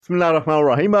Bismillah ar-Rahman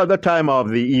ar-Rahim, the time of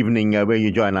the evening where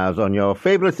you join us on your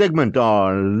favorite segment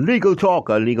on Legal Talk,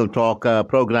 a Legal Talk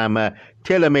program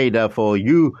tailor-made for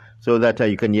you so that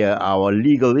you can hear our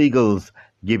legal eagles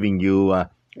giving you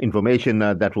information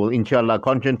that will inshallah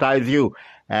conscientize you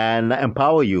and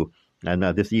empower you. And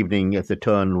this evening it's the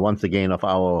turn once again of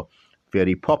our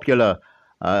very popular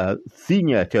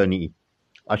senior attorney,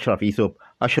 Ashraf Essop.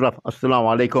 Ashraf,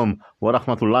 assalamu alaikum wa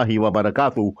rahmatullahi wa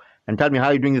barakatuh. And tell me how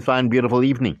you're doing this fine, beautiful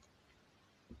evening.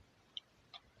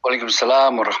 Walaikum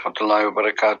salam wa rahmatullahi wa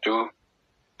barakatuh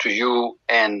to you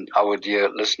and our dear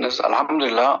listeners.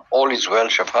 Alhamdulillah, all is well,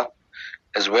 Shafat,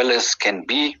 as well as can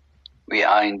be. We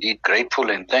are indeed grateful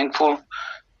and thankful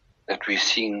that we're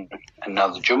seeing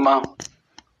another Jummah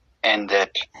and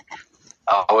that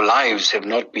our lives have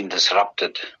not been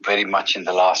disrupted very much in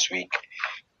the last week.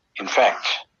 In fact,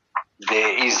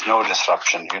 there is no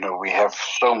disruption. We have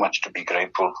so much to be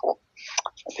grateful for.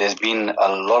 There's been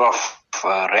a lot of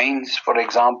rains, for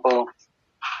example.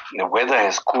 The weather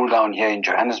has cooled down here in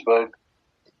Johannesburg.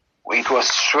 It was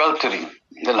sweltering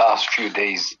the last few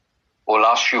days or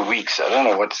last few weeks. I don't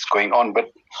know what's going on,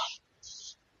 but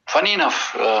funny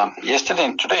enough, yesterday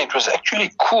and today it was actually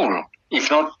cool,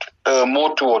 if not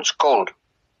more towards cold.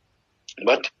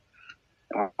 But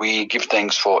we give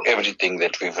thanks for everything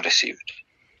that we've received.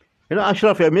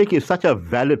 Ashraf, you're making such a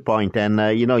valid point, and,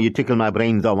 you tickle my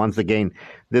brains once again.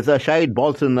 There's Shahid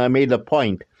Bolson made a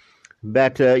point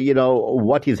that,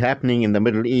 what is happening in the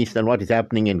Middle East and what is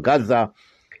happening in Gaza,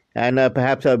 and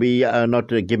perhaps we are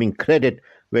not giving credit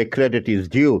where credit is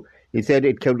due. He said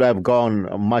it could have gone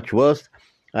much worse.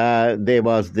 There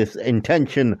was this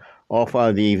intention of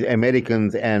the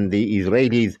Americans and the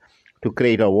Israelis to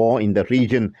create a war in the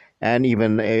region and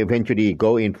even eventually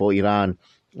go in for Iran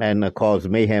and cause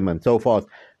mayhem and so forth.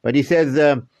 But he says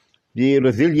the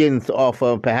resilience of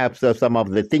perhaps some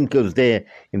of the thinkers there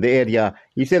in the area,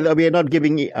 he says we are not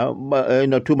giving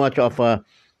too much of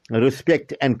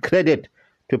respect and credit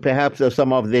to perhaps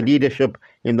some of the leadership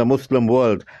in the Muslim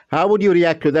world. How would you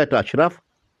react to that, Ashraf?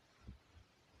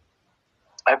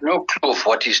 I have no clue of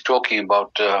what he's talking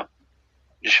about,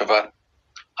 Shafat.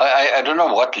 I don't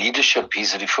know what leadership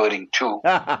he's referring to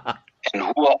and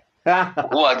who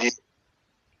are these.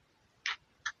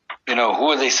 Who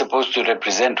are they supposed to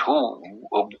represent who, and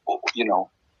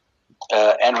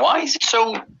why is it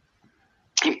so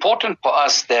important for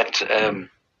us that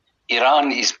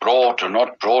Iran is brought or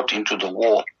not brought into the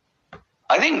war?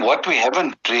 I think what we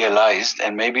haven't realized,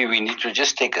 and maybe we need to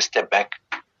just take a step back,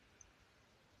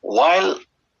 while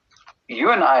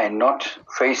you and I are not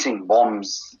facing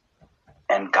bombs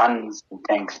and guns and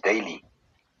tanks daily,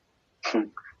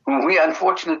 we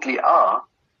unfortunately are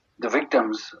the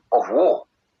victims of war.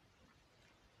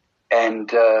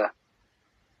 And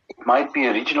it might be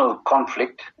a regional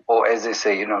conflict, or as they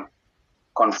say,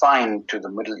 confined to the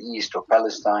Middle East or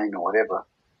Palestine or whatever.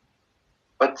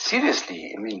 But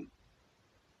seriously,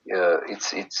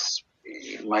 it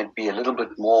might be a little bit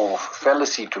more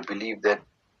fallacy to believe that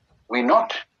we're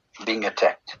not being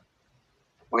attacked.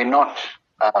 We're not,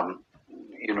 at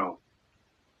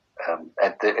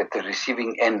the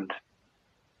receiving end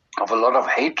of a lot of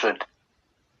hatred,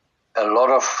 a lot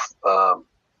of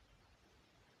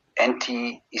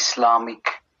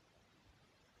anti-Islamic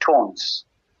taunts,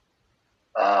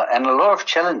 and a lot of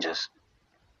challenges.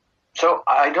 So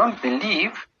I don't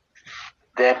believe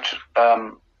that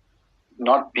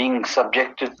not being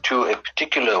subjected to a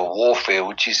particular warfare,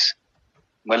 which is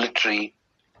military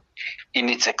in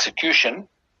its execution,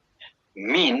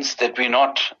 means that we're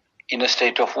not in a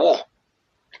state of war.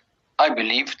 I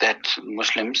believe that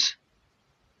Muslims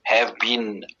have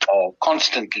been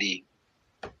constantly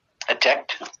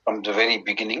attacked from the very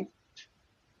beginning,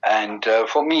 and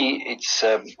for me, it's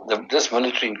this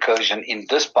military incursion in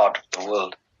this part of the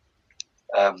world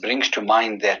brings to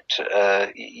mind that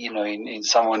in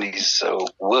someone's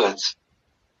words,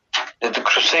 that the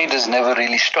Crusaders never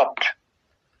really stopped.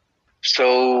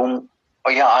 So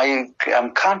I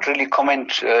can't really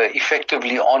comment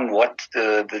effectively on what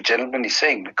the gentleman is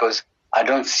saying because I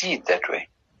don't see it that way.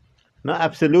 No,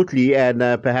 absolutely, and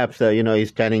perhaps,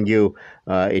 he's telling you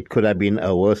it could have been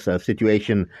a worse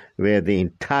situation where the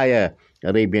entire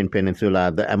Arabian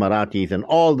Peninsula, the Emiratis, and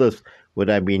all this would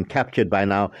have been captured by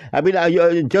now.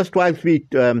 Just whilst we're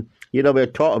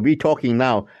talking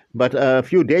now, but a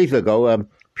few days ago,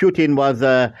 Putin was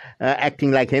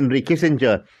acting like Henry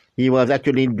Kissinger. He was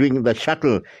actually doing the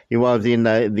shuttle. He was in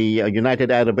the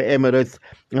United Arab Emirates,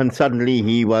 and suddenly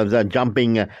he was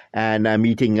jumping and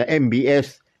meeting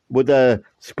MBS with a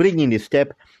spring in his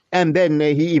step, and then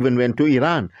he even went to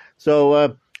Iran.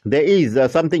 So there is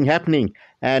something happening,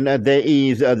 and there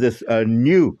is this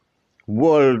new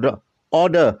world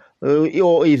order,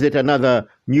 or is it another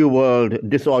new world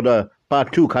disorder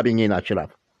part 2 coming in, Ashraf?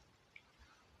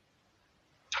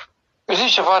 You see,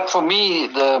 Shafat, for me,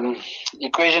 the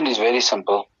equation is very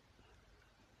simple.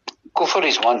 Kufr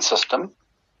is one system,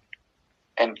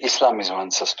 and Islam is one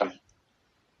system.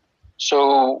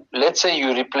 So let's say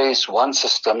you replace one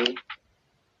system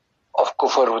of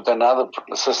kufr with another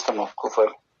system of kufr.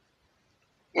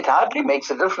 It hardly makes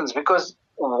a difference, because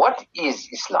what is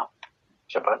Islam,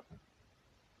 Shafat?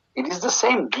 It is the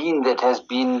same deen that has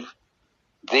been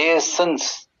there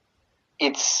since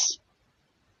its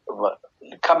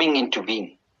coming into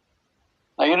being.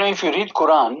 Now, if you read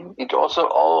Quran, it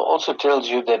also tells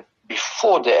you that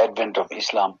before the advent of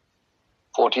Islam,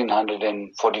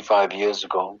 1445 years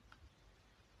ago,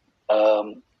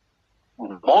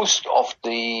 most of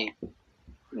the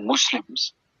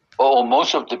Muslims, or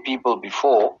most of the people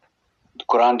before, the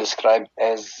Quran described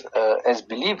as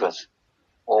believers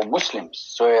or Muslims.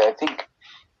 So I think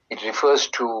it refers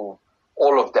to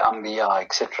all of the Anbiya,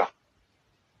 etc.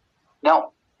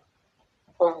 Now,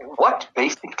 what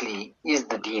basically is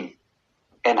the deen,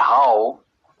 and how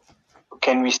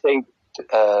can we say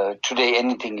today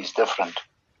anything is different?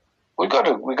 We got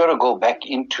to go back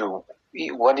into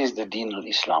what is the deen of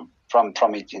Islam from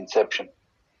its inception,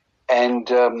 and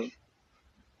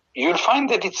you'll find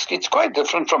that it's quite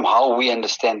different from how we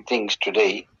understand things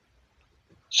today.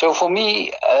 So for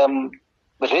me,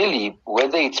 really,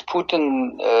 whether it's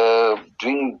Putin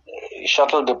doing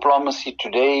shuttle diplomacy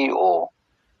today, or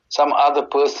some other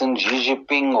person, Xi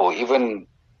Jinping, or even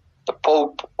the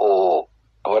Pope, or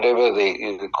whatever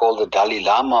they call the Dalai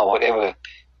Lama, whatever,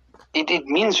 it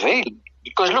means very,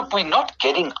 because look, we're not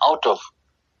getting out of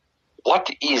what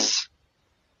is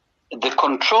the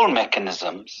control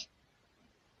mechanisms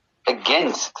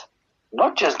against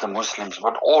not just the Muslims,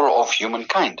 but all of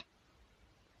humankind.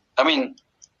 I mean,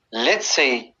 let's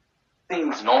say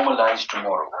things normalize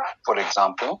tomorrow, for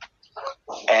example,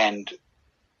 and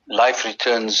life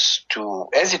returns to,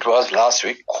 as it was last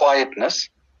week, quietness.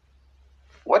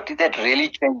 What did that really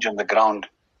change on the ground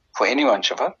for anyone,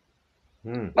 Shafat?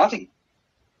 Nothing.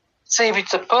 Say if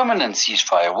it's a permanent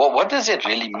ceasefire, what does it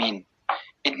really mean?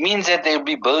 It means that there will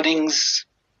be buildings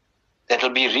that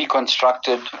will be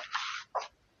reconstructed,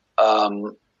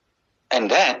 and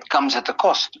that comes at a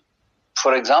cost.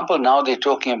 For example, now they're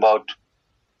talking about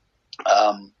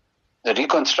the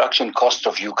reconstruction cost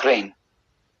of Ukraine.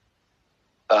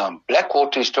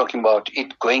 Blackwater is talking about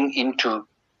it going into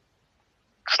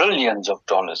trillions of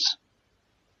dollars.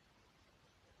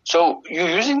 So you're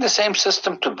using the same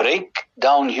system to break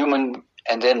down human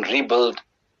and then rebuild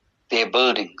their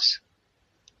buildings.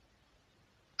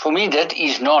 For me, that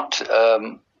is not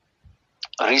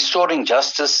restoring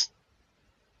justice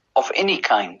of any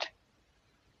kind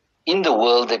in the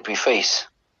world that we face.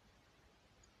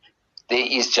 There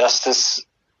is justice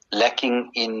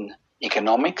lacking in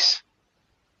economics.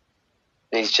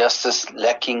 There is justice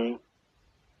lacking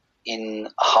in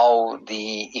how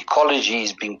the ecology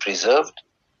is being preserved.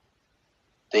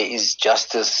 There is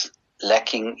justice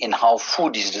lacking in how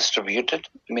food is distributed.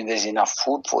 I mean, there's enough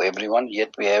food for everyone,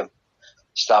 yet we have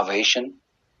starvation.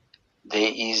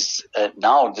 There is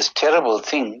now this terrible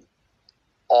thing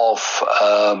of,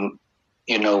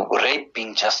 rape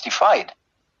being justified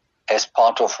as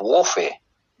part of warfare. I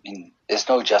mean, there's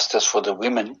no justice for the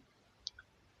women.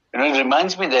 It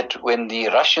reminds me that when the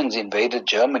Russians invaded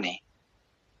Germany,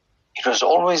 it was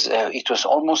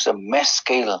almost a mass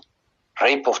scale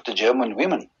rape of the German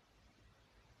women.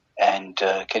 And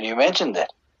can you imagine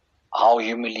that? How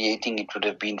humiliating it would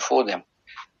have been for them.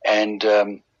 And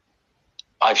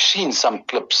I've seen some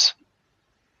clips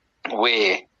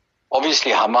where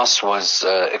obviously Hamas was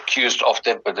accused of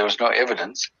that, but there was no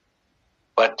evidence.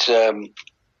 But there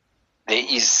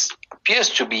appears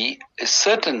to be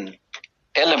certain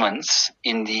elements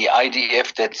in the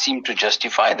IDF that seem to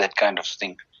justify that kind of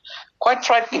thing. Quite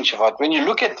frightening, Shafat, when you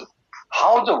look at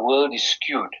how the world is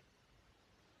skewed.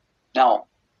 Now,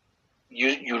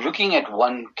 you're looking at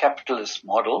one capitalist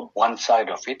model, one side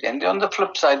of it, and on the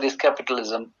flip side, there's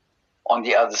capitalism on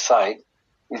the other side.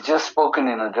 It's just spoken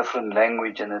in a different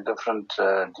language and a different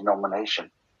denomination.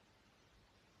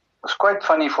 It was quite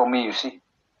funny for me, you see,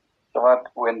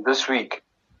 when this week,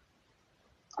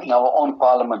 in our own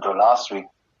parliament, or last week,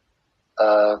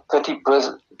 30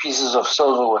 pieces of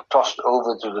silver were tossed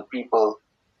over to the people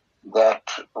that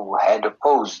had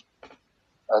opposed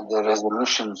the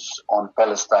resolutions on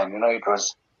Palestine. It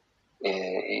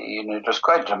was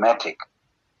quite dramatic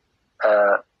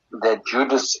that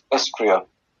Judas Iscariot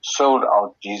sold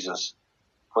out Jesus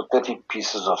for 30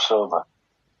 pieces of silver.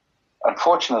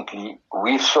 unfortunately,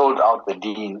 we've sold out the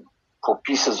deen for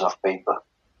pieces of paper.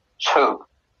 So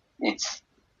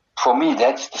for me,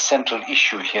 that's the central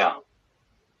issue here.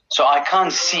 So I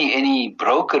can't see any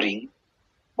brokering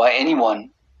by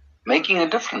anyone making a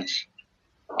difference.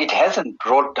 It hasn't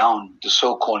brought down the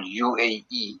so-called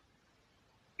UAE,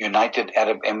 United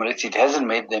Arab Emirates. It hasn't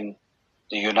made them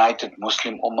the United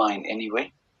Muslim Ummah in any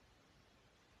way.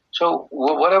 So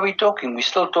what are we talking? We're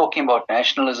still talking about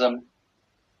nationalism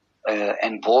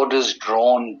and borders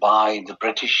drawn by the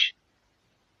British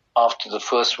after the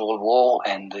First World War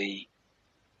and the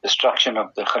destruction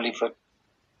of the Caliphate.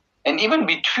 And even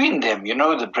between them,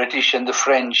 the British and the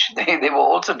French, they were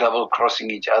also double-crossing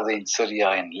each other in Syria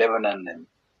and Lebanon. And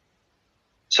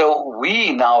so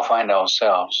we now find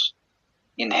ourselves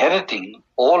inheriting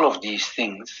all of these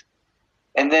things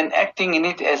and then acting in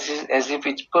it as if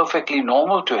it's perfectly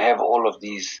normal to have all of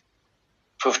these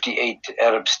 58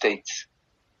 Arab states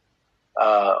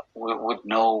with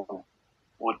no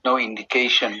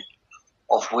indication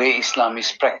of where Islam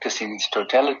is practiced in its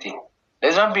totality.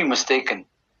 Let's not be mistaken.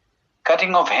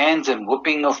 Cutting off hands and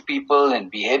whipping of people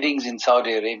and beheadings in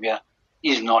Saudi Arabia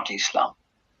is not Islam.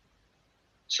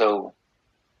 So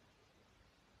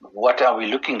what are we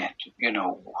looking at?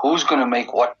 Who's going to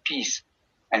make what peace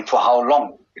and for how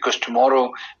long? Because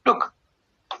tomorrow, look,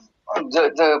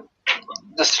 the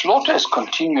slaughter has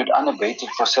continued unabated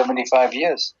for 75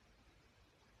 years.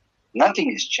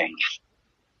 Nothing has changed.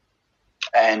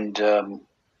 And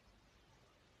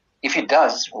if it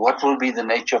does, what will be the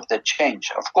nature of that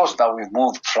change? Of course, now we've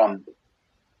moved from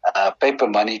paper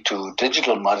money to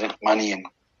digital money and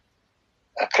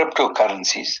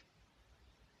cryptocurrencies.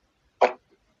 But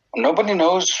nobody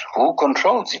knows who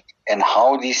controls it and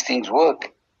how these things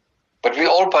work. But we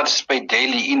all participate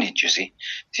daily in it, you see.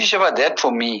 See, Shafat, that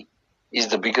for me is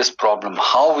the biggest problem.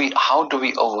 How do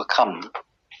we overcome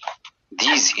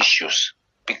these issues?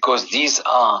 Because these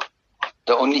are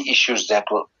the only issues that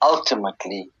will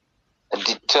ultimately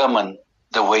determine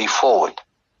the way forward.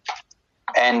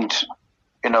 And,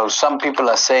 some people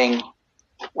are saying,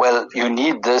 well, you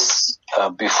need this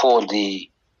before the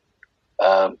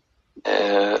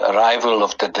arrival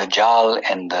of the Dajjal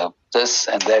and this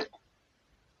and that.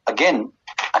 Again,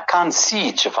 I can't see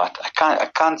it, Shafat. I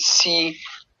can't see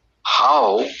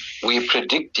how we're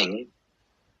predicting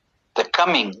the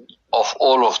coming of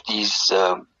all of these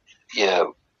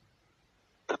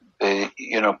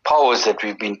powers that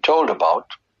we've been told about.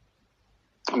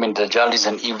 I mean, Dajjal is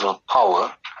an evil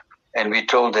power, and we're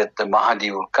told that the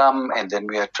Mahdi will come, and then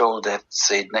we are told that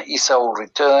Sayyidina Isa will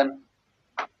return.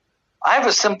 I have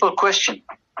a simple question.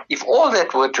 If all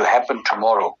that were to happen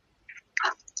tomorrow,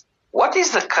 what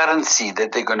is the currency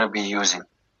that they're going to be using?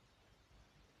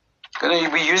 Going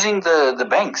to be using the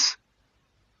banks.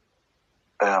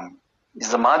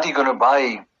 Is the Mahdi going to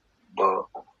buy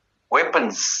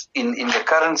weapons in the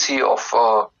currency of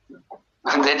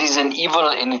that is an evil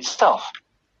in itself?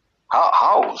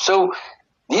 How? So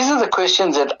these are the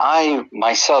questions that I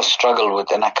myself struggle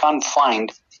with, and I can't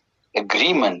find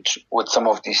agreement with some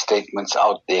of these statements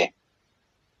out there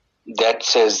that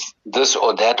says this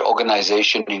or that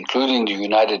organization, including the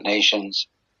United Nations,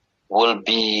 will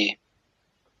be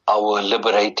our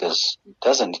liberators. It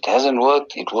doesn't. It hasn't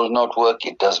worked. It will not work.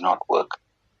 It does not work.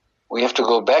 We have to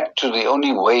go back to the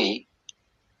only way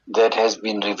that has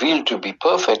been revealed to be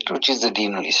perfect, which is the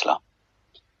Deen al-Islam.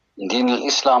 Deen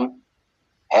al-Islam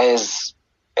has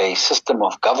a system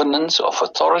of governance, of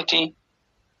authority,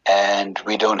 and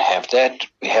we don't have that.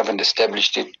 We haven't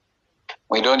established it.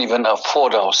 We don't even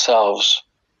afford ourselves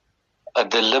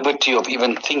the liberty of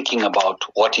even thinking about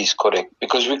what is correct,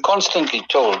 because we're constantly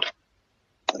told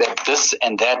that this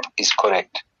and that is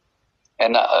correct.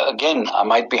 And again, I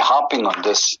might be harping on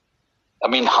this. I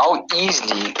mean, how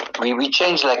easily we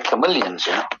change like chameleons,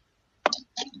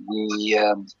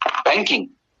 The banking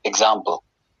example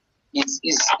is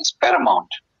paramount.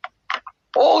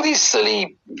 All these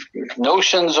silly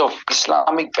notions of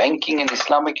Islamic banking and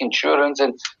Islamic insurance,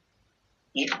 and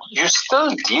you're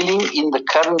still dealing in the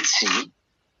currency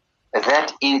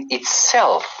that in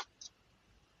itself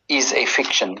is a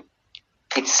fiction,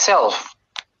 itself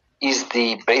is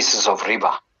the basis of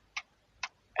riba.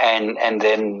 And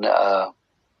then,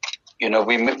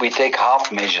 we take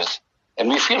half measures and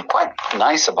we feel quite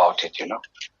nice about it,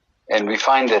 And we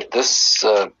find that this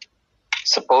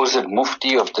supposed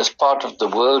mufti of this part of the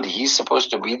world, he's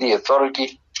supposed to be the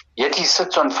authority, yet he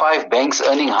sits on 5 banks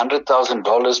earning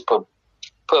 $100,000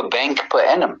 per bank per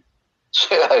annum.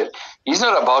 So he's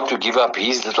not about to give up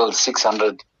his little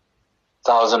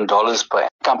 $600,000 per annum,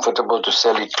 comfortable to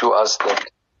sell it to us that,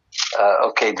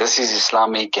 okay, this is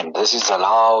Islamic and this is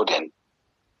allowed. And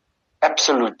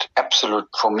absolute,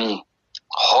 for me,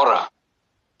 horror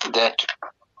that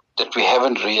we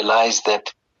haven't realized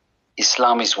that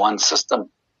Islam is one system,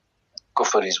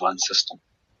 Kufr is one system.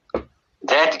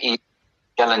 That is a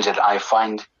challenge that I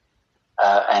find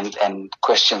and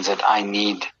questions that I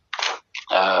need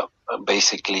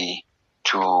basically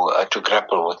to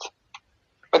grapple with.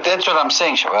 But that's what I'm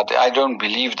saying, Shafat. I don't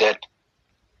believe that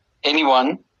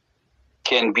anyone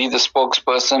can be the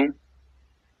spokesperson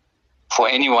for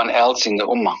anyone else in the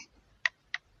Ummah.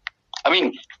 I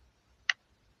mean,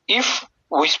 if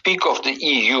we speak of the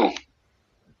EU,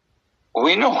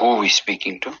 we know who we're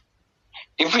speaking to.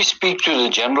 If we speak to the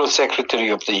General Secretary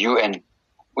of the UN,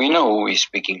 we know who we're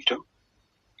speaking to.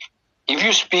 If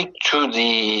you speak to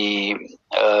the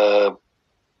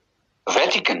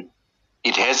Vatican,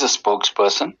 it has a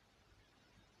spokesperson.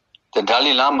 The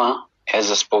Dalai Lama has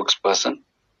a spokesperson.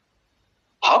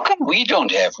 How come we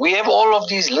don't have? We have all of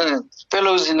these little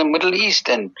fellows in the Middle East,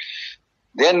 and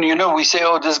then, we say,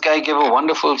 oh, this guy gave a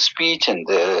wonderful speech, and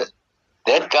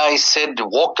that guy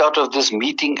walked out of this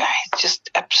meeting. It's just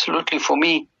absolutely, for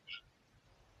me,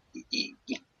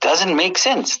 it doesn't make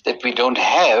sense that we don't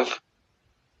have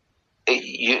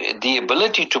the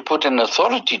ability to put an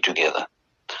authority together.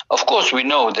 Of course, we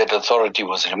know that authority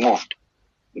was removed.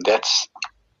 That's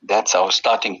our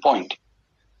starting point.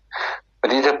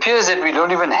 But it appears that we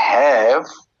don't even have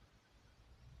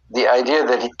the idea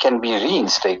that it can be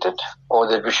reinstated, or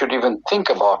that we should even think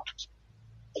about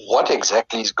what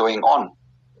exactly is going on.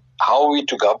 How are we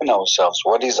to govern ourselves?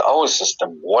 What is our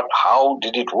system? How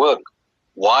did it work?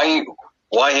 Why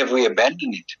have we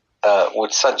abandoned it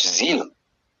with such zeal?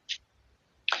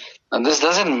 And this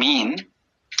doesn't mean,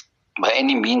 by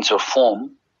any means or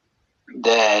form,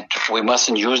 that we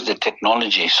mustn't use the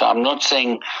technology. So I'm not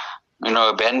saying,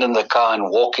 abandon the car and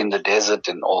walk in the desert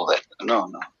and all that. No.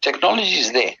 Technology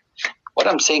is there. What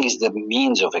I'm saying is the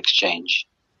means of exchange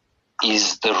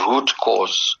is the root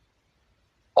cause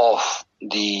of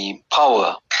the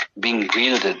power being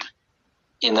wielded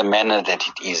in the manner that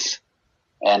it is.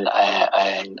 And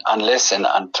unless and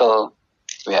until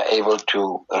we are able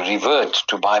to revert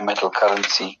to bimetal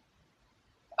currency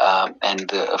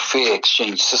and a fair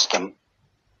exchange system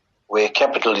where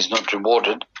capital is not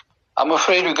rewarded, I'm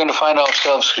afraid we're going to find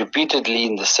ourselves repeatedly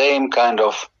in the same kind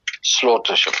of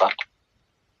slaughter, Shafat.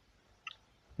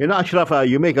 Ashraf,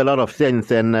 you make a lot of sense,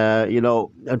 and,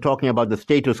 talking about the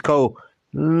status quo,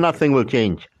 nothing will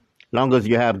change. Long as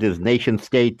you have these nation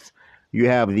states, you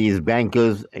have these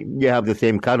bankers, you have the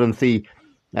same currency,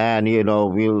 and,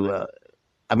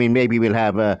 maybe we'll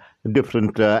have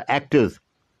different actors,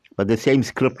 but the same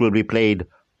script will be played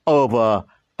over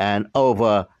and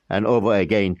over and over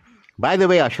again. By the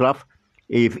way, Ashraf,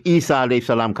 if Isa alayhi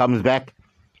salam comes back,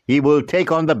 he will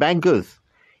take on the bankers.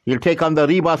 He'll take on the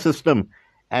riba system,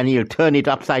 and he'll turn it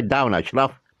upside down,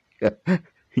 Ashraf.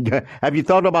 Have you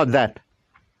thought about that?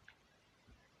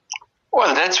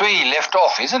 Well, that's where he left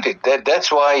off, isn't it?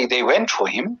 That's why they went for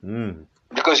him,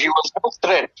 because he was no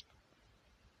threat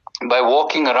by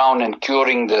walking around and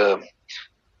curing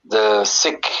the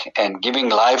sick and giving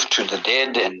life to the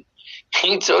dead. And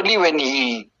it's only when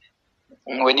he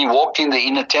walked in the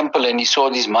inner temple and he saw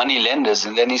these money lenders,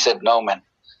 and then he said, no, man,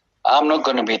 I'm not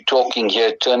going to be talking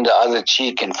here, turn the other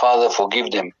cheek and Father,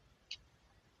 forgive them.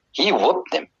 He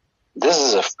whipped them. This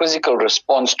is a physical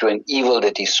response to an evil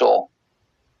that he saw.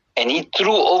 And he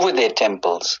threw over their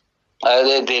temples,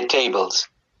 their tables,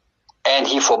 and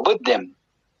he forbid them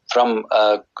from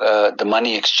the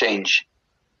money exchange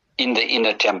in the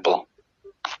inner temple.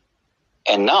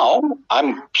 And now,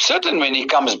 I'm certain when he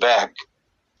comes back,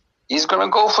 he's going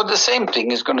to go for the same thing.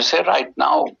 He's going to say, right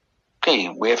now, okay,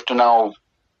 we have to now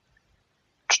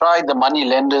try the money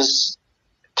lenders,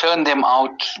 turn them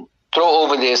out, throw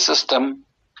over their system,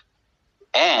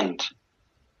 and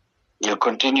you'll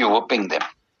continue whipping them.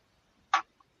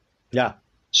 Yeah.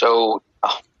 So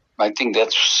I think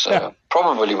that's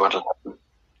probably what will happen.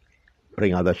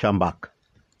 Bring out the shambak.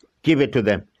 Give it to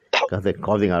them, because they're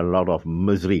causing a lot of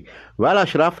misery. Well,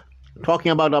 Ashraf, talking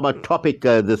about our topic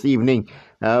this evening,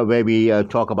 where we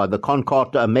talk about the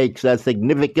ConCourt makes a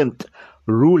significant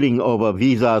ruling over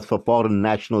visas for foreign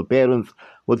national parents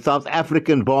with South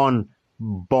African born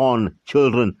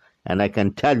children. And I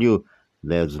can tell you,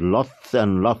 there's lots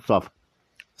and lots of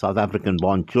South African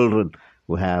born children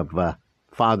who have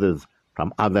fathers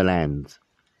from other lands,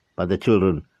 but the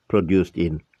children produced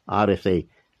in RSA.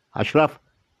 Ashraf,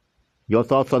 your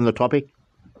thoughts on the topic?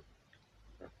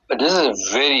 But this is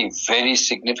a very, very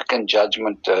significant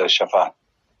judgment, Shafat.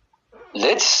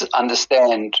 Let's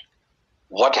understand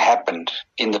what happened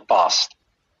in the past.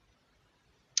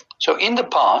 So in the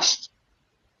past,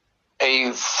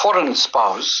 a foreign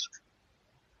spouse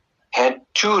had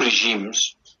two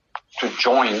regimes to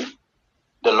join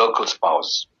the local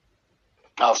spouse.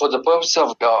 Now, for the purpose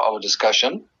of our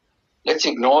discussion, let's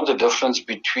ignore the difference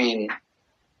between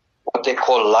what they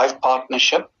call life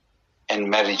partnership and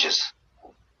marriages.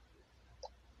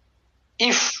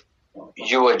 If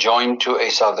you are joined to a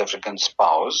South African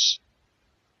spouse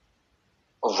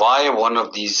via one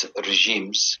of these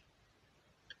regimes,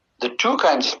 the two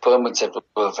kinds of permits that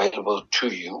were available to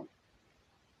you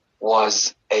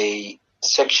was a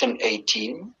Section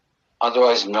 18,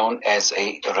 otherwise known as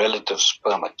a relatives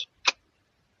permit.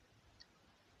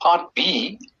 Part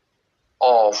B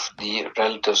of the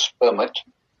relatives permit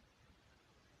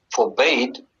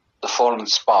forbade the foreign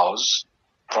spouse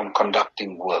from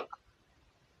conducting work,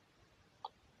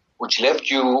 which left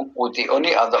you with the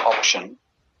only other option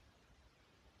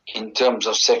in terms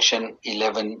of Section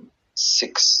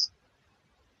 11.6.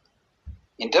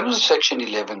 In terms of Section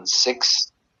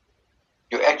 11.6,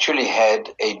 you actually had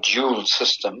a dual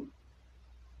system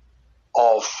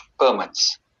of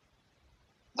permits.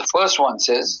 The first one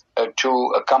says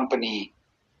to accompany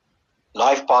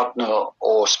life partner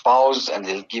or spouse, and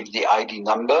they'll give the ID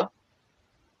number.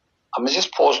 I must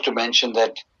just pause to mention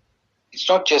that it's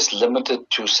not just limited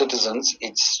to citizens,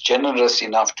 it's generous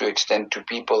enough to extend to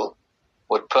people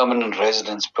with permanent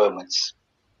residence permits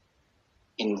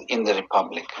in the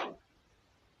Republic.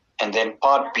 And then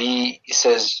Part B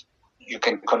says you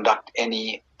can conduct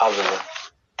any other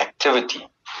activity.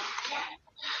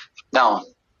 Now,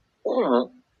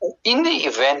 in the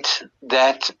event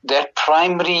that that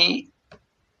primary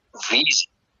visa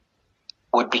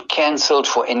would be cancelled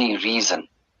for any reason,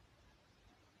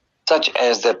 such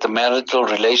as that the marital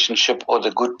relationship or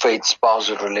the good faith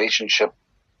spousal relationship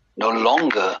no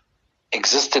longer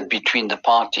existed between the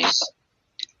parties,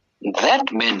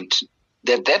 that meant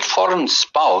that that foreign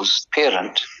spouse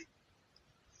parent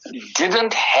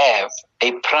didn't have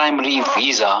a primary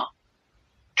visa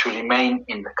to remain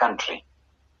in the country.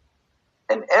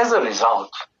 And as a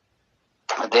result,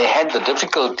 they had the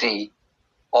difficulty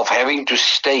of having to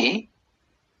stay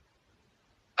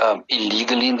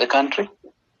illegally in the country,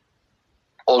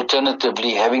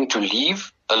 alternatively having to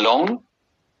leave alone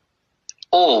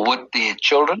or with their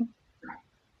children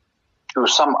to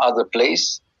some other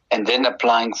place and then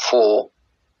applying for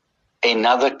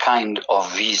another kind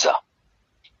of visa.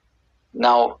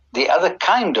 Now, the other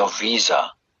kind of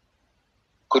visa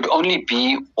could only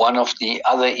be one of the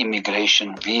other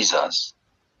immigration visas,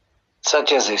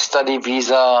 such as a study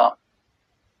visa,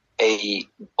 a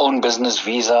own business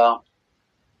visa,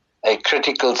 a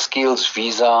critical skills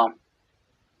visa,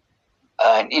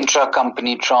 an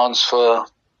intra-company transfer,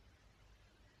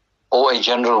 or a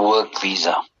general work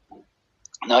visa.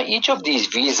 Now, each of these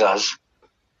visas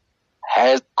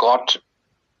has got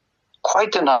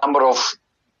quite a number of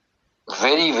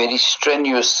very, very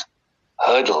strenuous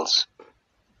hurdles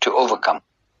to overcome.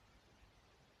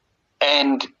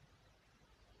 And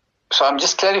so I'm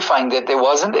just clarifying that there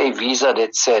wasn't a visa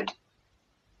that said,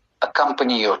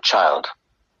 accompany your child.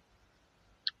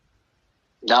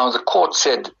 Now the court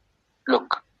said,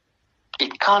 look,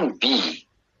 it can't be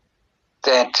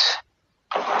that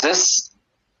this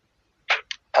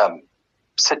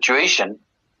situation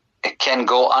can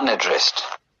go unaddressed,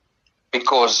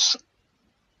 because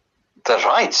the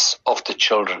rights of the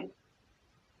children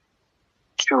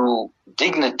to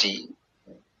dignity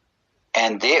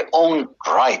and their own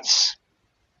rights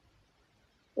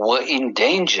were in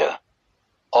danger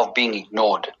of being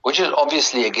ignored, which is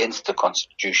obviously against the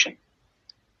Constitution.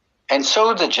 And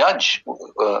so the judge,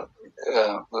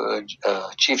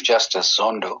 Chief Justice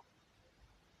Zondo,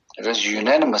 it was a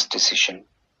unanimous decision,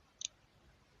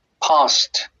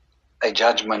 passed a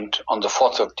judgment on the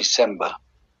 4th of December,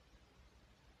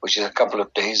 which is a couple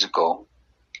of days ago,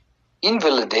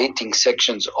 invalidating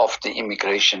sections of the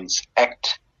Immigrations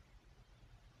Act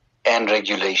and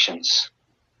regulations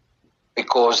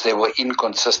because they were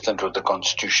inconsistent with the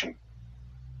Constitution.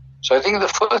 So I think the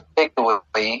first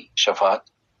takeaway, Shafat,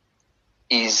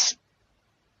 is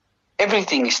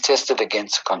everything is tested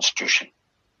against the Constitution.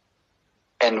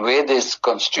 And where there's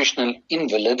constitutional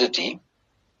invalidity,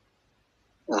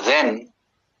 then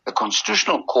the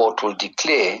Constitutional Court will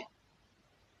declare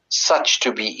such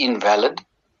to be invalid,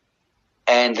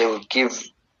 and they will give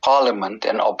Parliament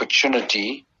an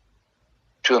opportunity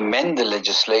to amend the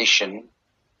legislation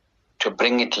to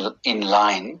bring it in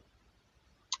line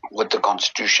with the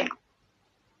Constitution.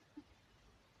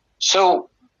 So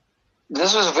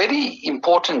this was a very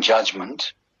important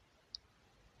judgment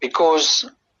because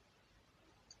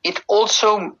it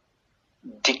also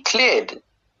declared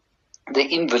the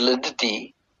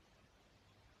invalidity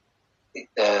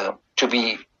to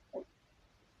be,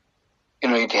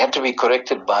 it had to be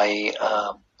corrected by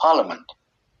Parliament.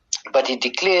 But he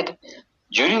declared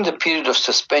during the period of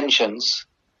suspensions,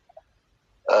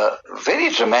 very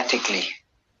dramatically,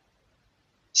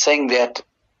 saying that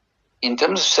in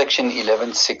terms of Section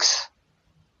 11.6,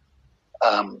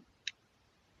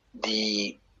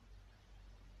 the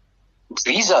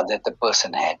visa that the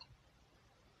person had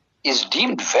is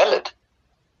deemed valid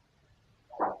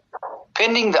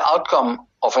pending the outcome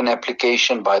of an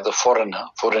application by the foreigner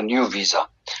for a new visa,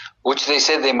 which they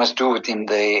said they must do within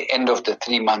the end of the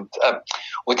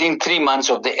within 3 months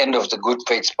of the end of the good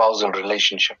faith spousal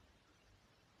relationship.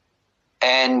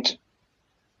 And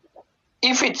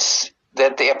if it's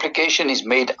that the application is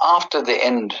made after the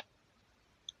end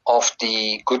of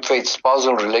the good faith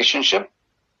spousal relationship,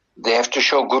 they have to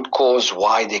show good cause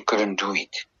why they couldn't do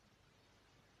it.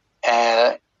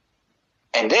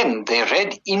 And then they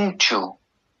read into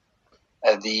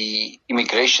the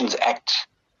Immigrations Act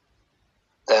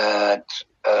that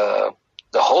the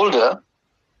holder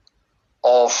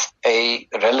of a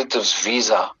relative's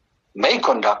visa may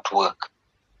conduct work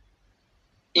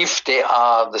if they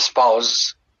are the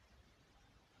spouse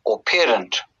or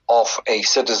parent of a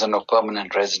citizen of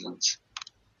permanent residence.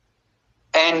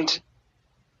 And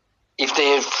if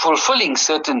they are fulfilling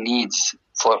certain needs,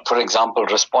 for example,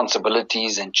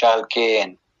 responsibilities and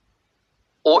childcare,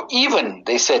 or even,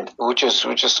 they said, which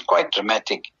is quite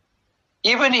dramatic,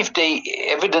 even if they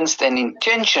evidenced an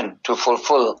intention to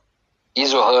fulfill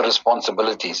his or her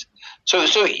responsibilities. So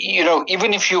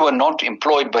even if you were not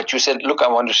employed, but you said, look, I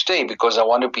want to stay because I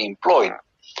want to be employed,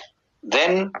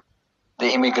 then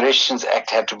the Immigrations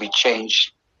Act had to be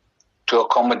changed to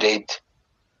accommodate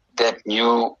that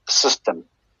new system.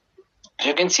 So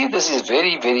you can see this is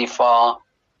very, very far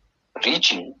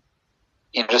reaching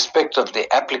in respect of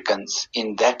the applicants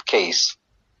in that case.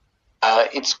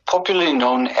 It's popularly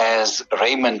known as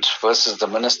Raymond versus the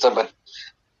minister, but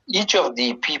each of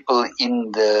the people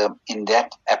in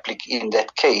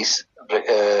that case,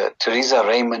 Theresa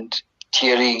Raymond,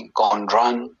 Thierry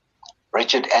Gondran,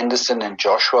 Richard Anderson, and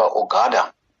Joshua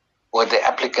Ogada, were the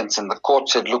applicants, and the court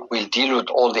said, look, we'll deal with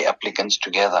all the applicants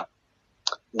together.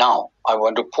 Now, I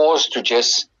want to pause to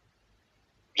just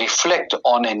reflect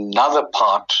on another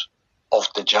part of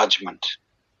the judgment.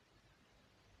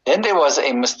 Then there was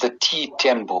a Mr. T.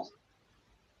 Tembo.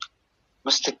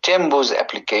 Mr. Tembo's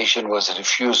application was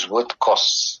refused with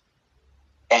costs,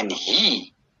 and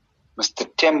Mr.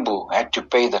 Tembo, had to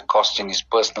pay the cost in his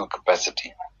personal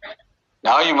capacity.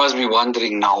 Now you must be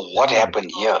wondering, now what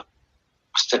happened here?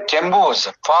 Mr. Tembo was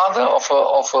the father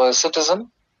of a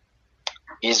citizen.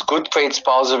 His good faith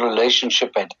spousal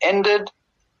relationship had ended,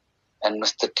 and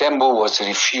Mr. Tembo was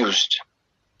refused.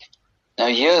 Now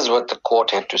here's what the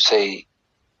court had to say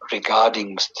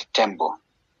regarding Mr. Tembo,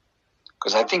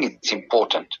 because I think it's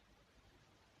important.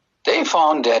 They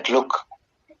found that, look,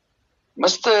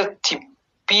 Mr.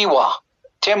 Tipiwa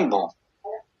Tembo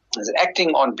is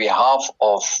acting on behalf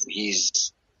of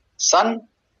his son,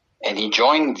 and he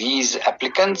joined these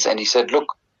applicants and he said, look,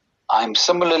 I'm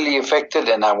similarly affected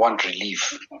and I want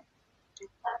relief.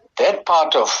 That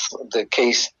part of the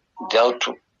case dealt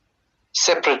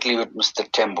separately with Mr.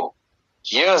 Tembo.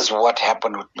 Here's what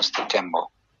happened with Mr. Tembo.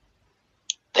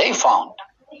 They found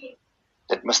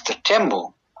that Mr.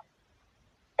 Tembo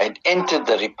had entered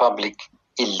the Republic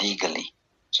illegally.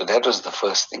 So that was the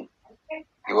first thing.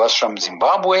 He was from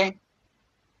Zimbabwe,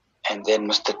 and then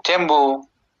Mr. Tembo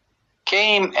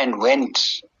came and went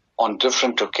on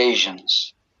different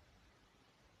occasions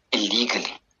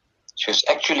illegally. She was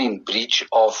actually in breach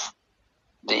of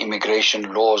the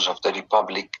immigration laws of the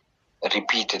Republic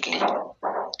repeatedly.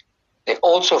 They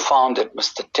also found that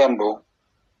Mr. Tembo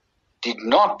did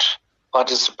not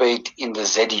participate in the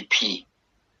ZEP.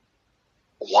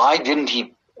 Why didn't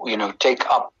he, take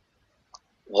up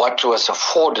what was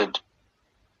afforded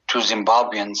to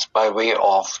Zimbabweans by way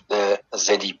of the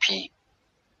ZEP?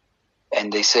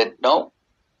 And they said, no,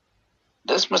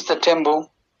 this Mr.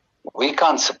 Tembo, we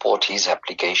can't support his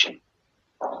application.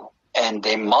 And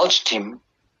they mulched him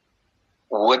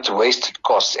with wasted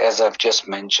costs, as I've just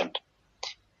mentioned.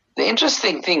 The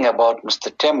interesting thing about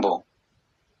Mr. Tembo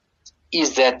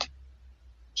is that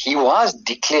he was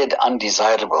declared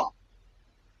undesirable.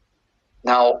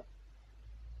 Now,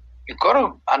 you've got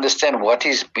to understand what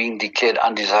is being declared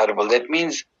undesirable. That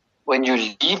means when you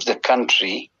leave the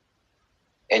country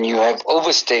and you have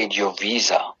overstayed your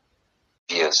visa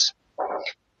years,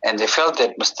 and they felt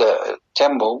that Mr.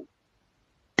 Tembo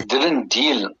didn't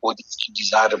deal with his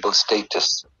desirable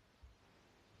status.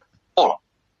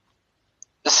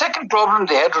 The second problem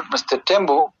they had with Mr.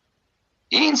 Tembo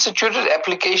He instituted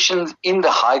applications in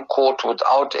the High Court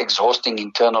without exhausting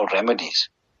internal remedies,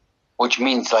 which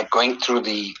means like going through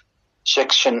the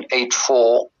Section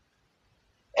 8.4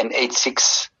 and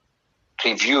 8.6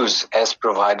 reviews as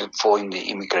provided for in the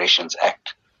Immigrations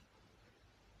Act.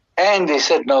 And they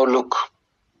said, no, look,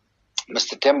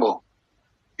 Mr. Tembo,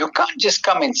 you can't just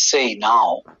come and say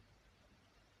now,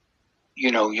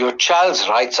 your child's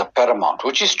rights are paramount,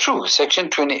 which is true. Section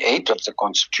 28 of the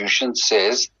Constitution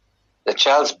says the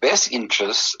child's best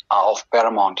interests are of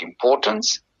paramount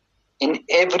importance in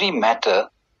every matter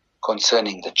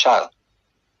concerning the child.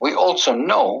 We also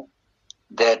know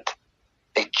that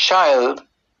a child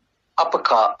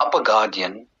upper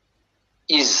guardian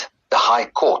is the High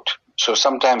Court. So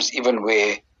sometimes even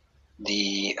where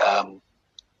the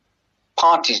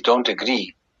parties don't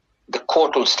agree, the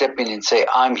court will step in and say,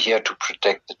 I'm here to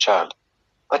protect the child.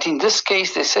 But in this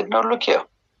case, they said, no, look here.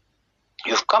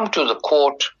 You've come to the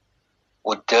court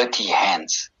with dirty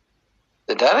hands.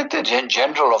 The Director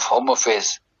General of Home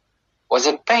Affairs was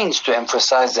at pains to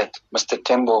emphasize that Mr.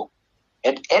 Tembo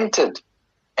had entered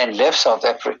and left South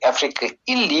Africa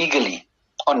illegally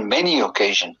on many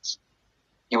occasions.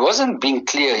 He wasn't being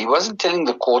clear. He wasn't telling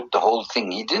the court the whole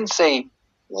thing. He didn't say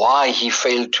why he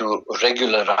failed to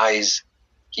regularize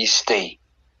his stay.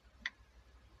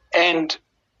 And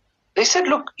they said,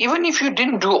 look, even if you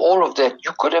didn't do all of that,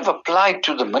 you could have applied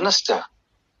to the minister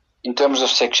in terms of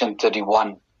Section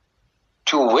 31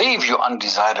 to waive your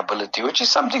undesirability, which is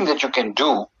something that you can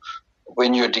do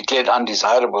when you're declared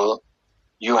undesirable.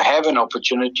 You have an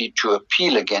opportunity to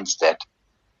appeal against that.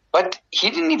 But he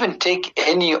didn't even take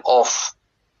any of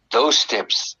those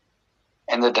steps.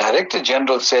 And the Director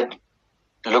General said,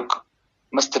 look,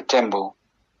 Mr. Tembo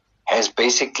has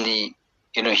basically,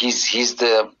 he's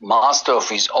the master of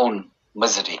his own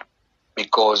misery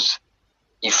because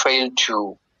he failed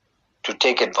to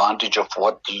take advantage of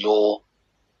what the law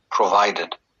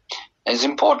provided. And it's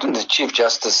important that Chief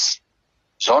Justice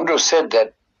Zondo said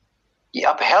that he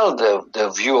upheld the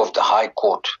view of the High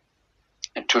Court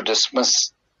to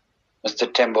dismiss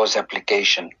Mr. Tembo's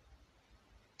application.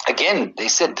 Again, they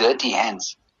said dirty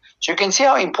hands. So you can see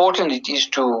how important it is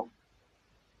to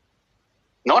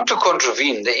not to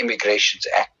contravene the Immigrations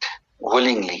Act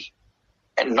willingly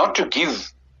and not to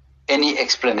give any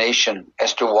explanation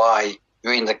as to why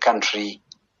you're in the country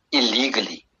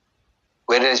illegally.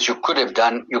 Whereas you could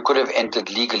have entered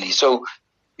legally. So,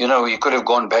 you could have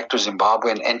gone back to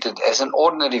Zimbabwe and entered as an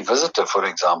ordinary visitor, for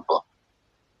example.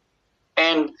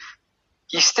 And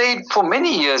he stayed for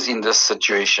many years in this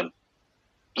situation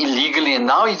illegally, and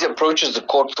now he approaches the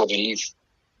court for relief.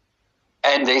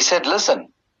 And they said, listen,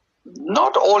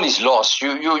 not all is lost.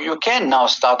 You can now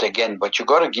start again, but you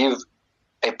got to give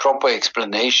a proper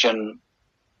explanation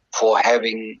for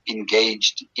having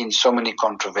engaged in so many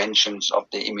contraventions of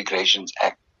the Immigrations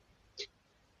Act.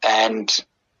 And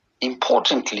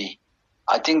importantly,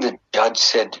 I think the judge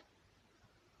said,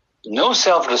 no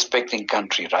self-respecting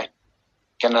country, right,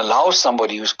 can allow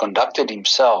somebody who's conducted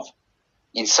himself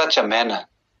in such a manner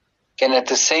can at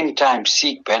the same time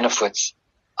seek benefits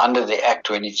under the Act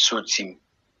when it suits him.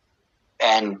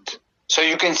 And so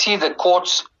you can see the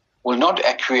courts will not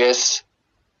acquiesce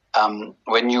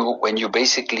when you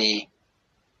basically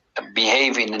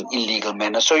behave in an illegal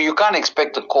manner. So you can't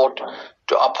expect the court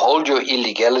to uphold your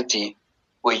illegality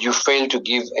where you fail to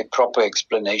give a proper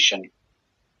explanation.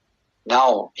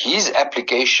 Now, his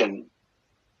application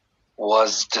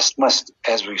was dismissed,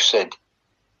 as we've said.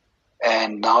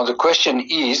 And now the question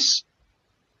is,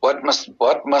 what must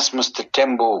Mr.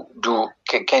 Tembo do?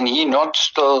 Can he not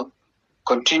still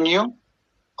continue?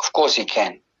 Of course he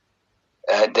can.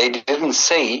 They didn't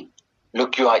say,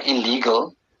 look, you are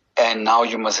illegal and now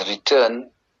you must return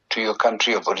to your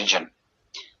country of origin.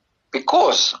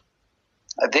 Because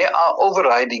there are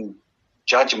overriding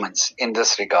judgments in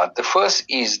this regard. The first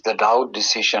is the Dowd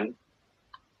decision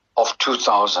of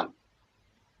 2000.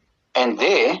 And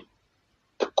there,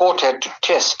 the court had to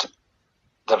test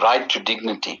the right to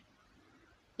dignity.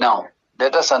 Now,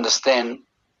 let us understand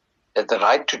that the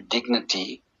right to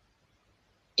dignity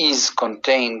is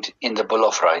contained in the Bill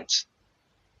of Rights.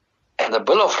 And the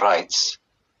Bill of Rights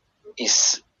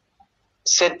is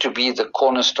said to be the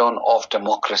cornerstone of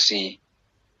democracy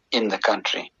in the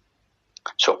country.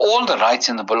 So all the rights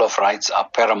in the Bill of Rights are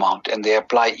paramount and they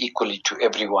apply equally to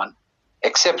everyone,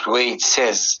 except where it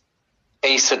says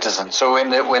a citizen. So when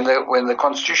the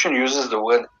Constitution uses the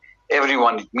word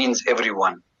everyone, it means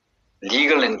everyone.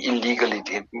 Legal and illegal,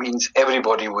 it means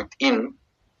everybody within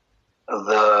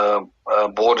the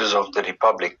borders of the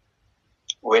Republic.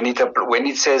 When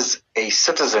it says a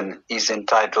citizen is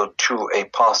entitled to a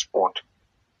passport,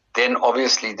 then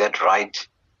obviously that right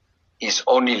is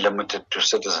only limited to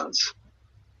citizens.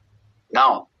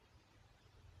 Now,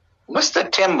 Mr.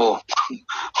 Tembo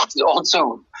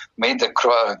also made the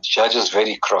judges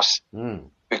very cross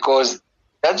because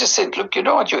judges said, look, you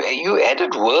know what, you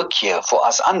added work here for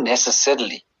us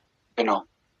unnecessarily. You know,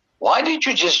 why didn't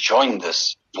you just join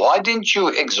this? Why didn't you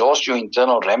exhaust your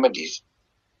internal remedies?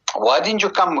 Why didn't you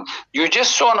come? You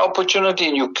just saw an opportunity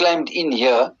and you climbed in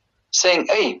here saying,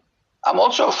 hey, I'm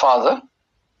also a father.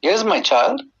 Here's my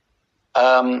child.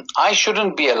 I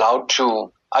shouldn't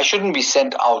be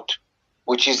sent out,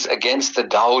 which is against the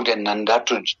Dawood and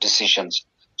Nandatu decisions.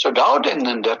 So Dawood and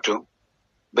Nandatu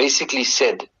basically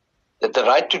said that the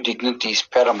right to dignity is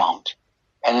paramount,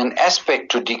 and an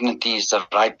aspect to dignity is the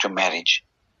right to marriage.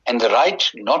 And the right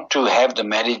not to have the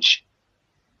marriage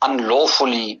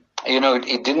unlawfully,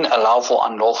 it didn't allow for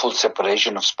unlawful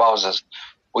separation of spouses,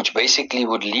 which basically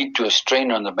would lead to a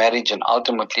strain on the marriage and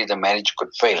ultimately the marriage could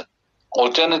fail.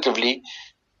 Alternatively,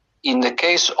 in the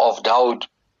case of Dawood,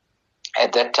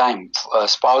 at that time,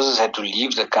 spouses had to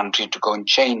leave the country to go and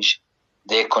change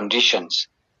their conditions.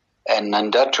 And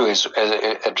Nandatu has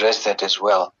addressed that as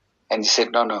well. And he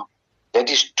said, no, that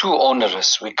is too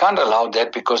onerous. We can't allow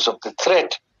that because of the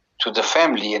threat to the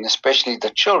family and especially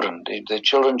the children. The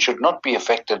children should not be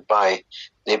affected by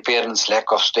their parents'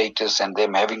 lack of status and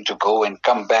them having to go and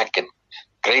come back at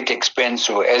great expense.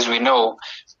 So as we know,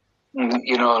 a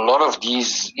lot of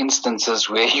these instances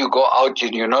where you go out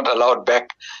and you're not allowed back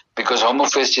because Home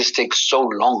Affairs just takes so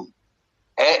long.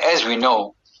 As we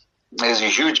know, there's a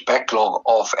huge backlog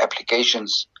of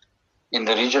applications in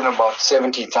the region of about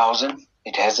 70,000.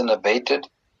 It hasn't abated.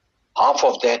 Half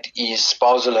of that is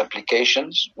spousal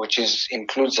applications, which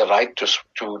includes the right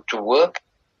to work.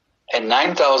 And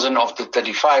 9,000 of the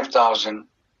 35,000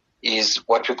 is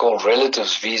what we call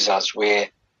relatives visas, where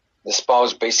the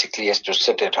spouse basically has to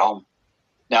sit at home.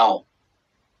 Now,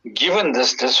 given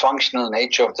this dysfunctional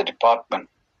nature of the department,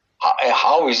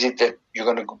 how is it that you're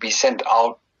going to be sent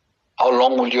out? How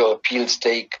long will your appeals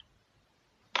take?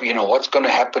 What's going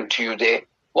to happen to you there?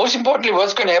 Most importantly,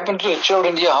 what's going to happen to the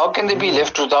children here? How can they be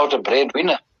left without a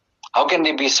breadwinner? How can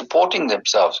they be supporting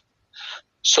themselves?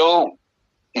 So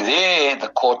there the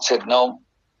court said, no,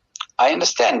 I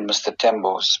understand Mr.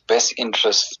 Tembo's best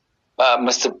interest,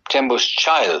 Mr. Tembo's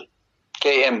child,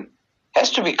 KM,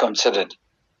 has to be considered.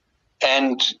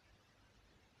 And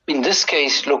in this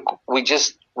case, look, we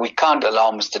can't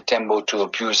allow Mr. Tembo to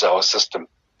abuse our system.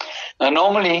 Now,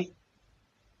 normally,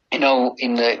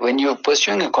 when you're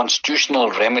pursuing a constitutional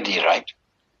remedy, right,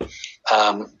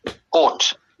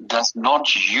 court does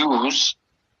not use,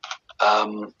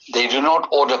 they do not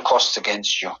order costs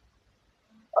against you,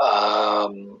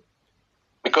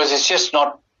 because it's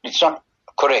not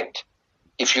correct.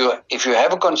 If you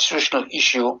have a constitutional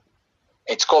issue,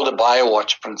 it's called the buyer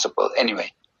watch principle.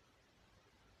 Anyway,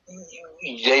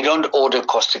 they don't order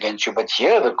costs against you, but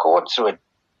here the courts were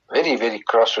very, very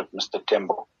cross with Mr.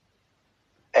 Tembo.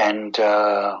 And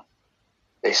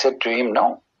they said to him,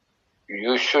 no,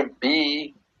 you should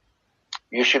be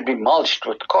mulched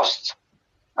with costs.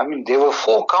 I mean, there were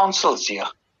 4 councils here.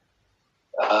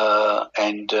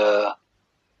 And there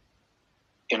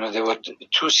were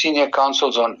 2 senior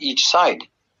councils on each side.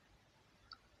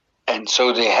 And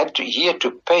so he had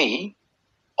to pay,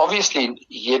 obviously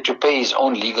he had to pay his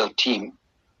own legal team.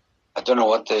 I don't know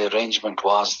what the arrangement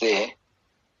was there.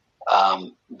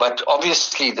 But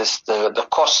obviously the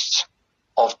costs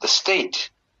of the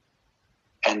state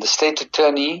and the state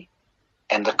attorney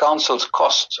and the council's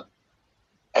costs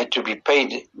had to be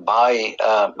paid by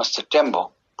Mr.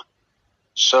 Tembo.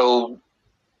 So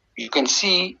you can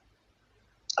see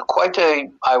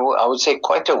I would say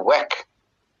quite a whack.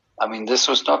 I mean, this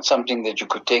was not something that you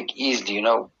could take easily,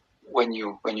 when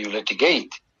you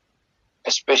litigate,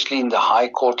 especially in the high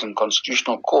court and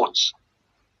constitutional courts.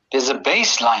 There's a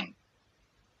baseline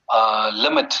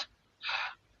limit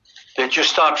that you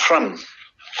start from,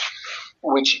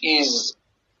 which is,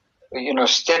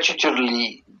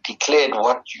 statutorily declared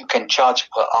what you can charge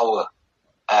per hour.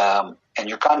 And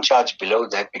you can't charge below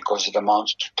that because it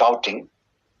amounts to touting.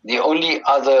 The only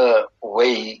other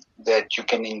way that you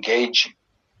can engage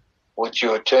with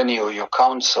your attorney or your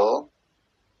counsel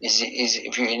is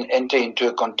if you enter into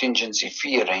a contingency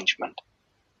fee arrangement.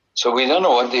 So we don't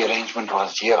know what the arrangement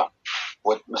was here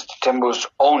with Mr. Tembo's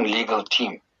own legal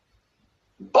team.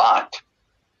 But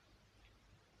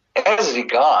as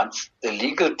regards the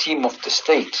legal team of the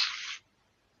state,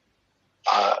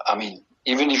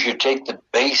 even if you take the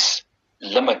base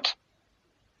limit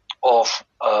of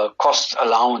cost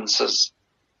allowances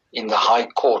in the High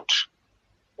Court,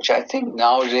 which I think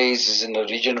nowadays is in the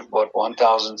region of about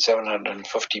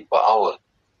 1,750 per hour.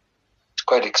 It's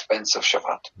quite expensive,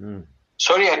 Shafat.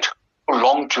 Sorry I took too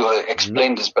long to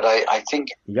explain this, but I think...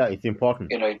 Yeah, it's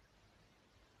important.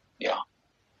 Yeah.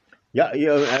 Yeah,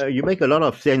 you make a lot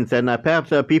of sense, and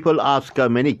perhaps people ask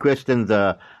many questions,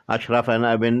 Ashraf,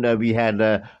 and when we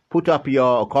had put up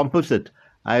your composite,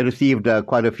 I received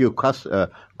quite a few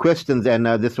questions, and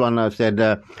this one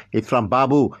said, it's from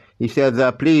Babu. He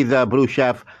says, please, Bruce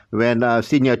Shaf, when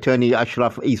Senior Attorney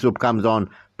Ashraf Essop comes on,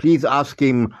 please ask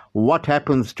him what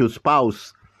happens to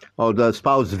spouse or the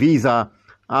spouse visa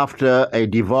after a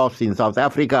divorce in South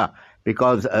Africa,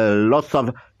 because lots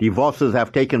of divorces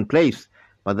have taken place,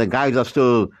 but the guys are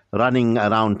still running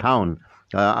around town.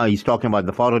 He's talking about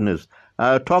the foreigners.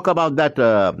 Talk about that,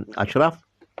 Ashraf.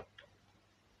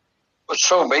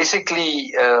 So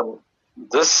basically,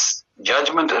 this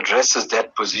judgment addresses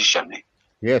that position.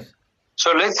 Yes.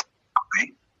 So let's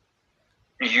say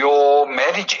your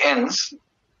marriage ends.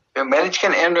 Your marriage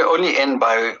can only end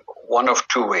by one of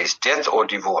two ways, death or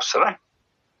divorce, right?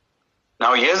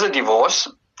 Now here's a divorce,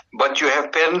 but you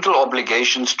have parental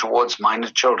obligations towards minor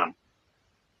children.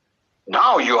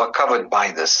 Now you are covered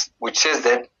by this, which says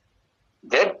that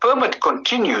that permit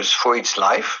continues for its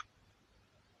life,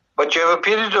 but you have a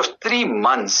period of 3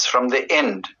 months from the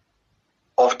end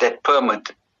of that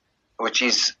permit, which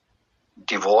is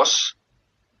divorce,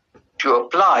 to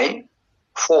apply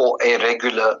for a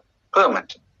regular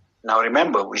permit. Now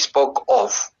remember, we spoke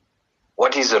of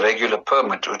what is a regular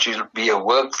permit, which will be a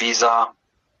work visa,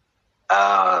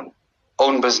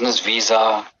 own business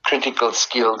visa, critical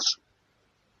skills.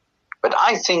 But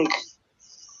I think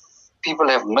people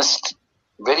have missed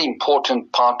a very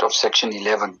important part of Section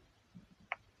 11.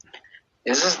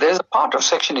 There's a part of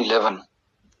Section 11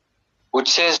 which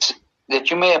says that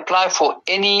you may apply for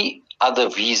any other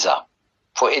visa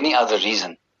for any other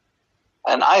reason.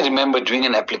 And I remember doing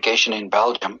an application in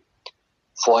Belgium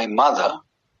for a mother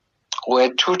who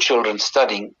had 2 children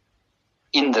studying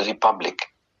in the Republic.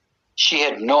 She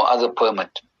had no other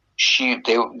permit.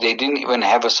 They didn't even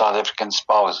have a South African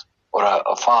spouse or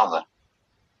a father.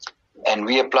 And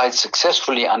we applied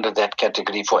successfully under that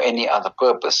category for any other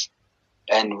purpose.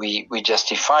 And we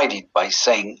justified it by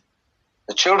saying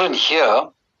the children here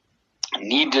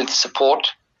needed support.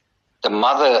 The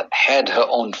mother had her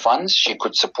own funds. She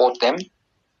could support them.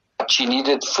 But she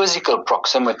needed physical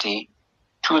proximity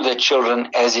to the children,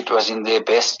 as it was in their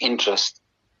best interest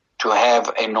to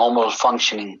have a normal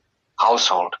functioning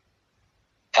household.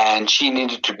 And she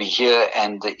needed to be here,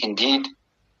 and indeed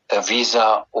a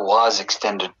visa was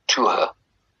extended to her.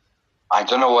 I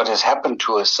don't know what has happened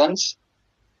to her since,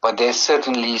 but there's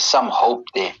certainly some hope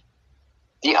there.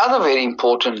 The other very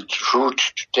important route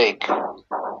to take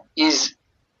is,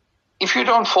 if you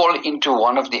don't fall into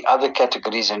one of the other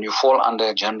categories and you fall under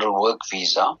a general work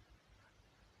visa,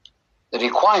 the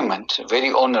requirement,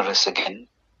 very onerous again,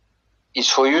 is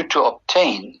for you to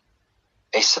obtain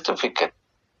a certificate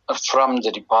from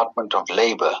the Department of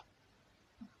Labor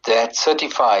that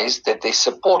certifies that they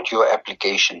support your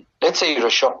application. Let's say you're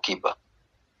a shopkeeper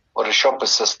or a shop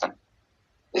assistant.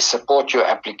 They support your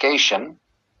application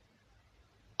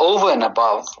over and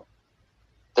above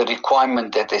the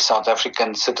requirement that a South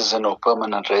African citizen or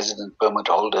permanent resident permit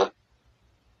holder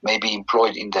may be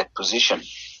employed in that position.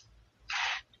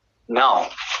 Now,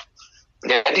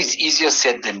 that is easier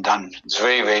said than done. It's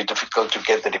very, very difficult to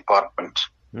get the department.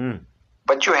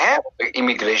 But you have the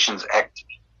Immigrations Act,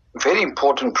 very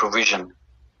important provision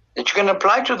that you can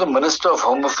apply to the Minister of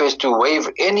Home Affairs to waive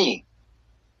any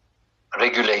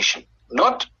regulation,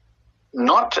 not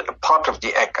part of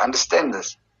the Act. Understand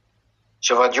this.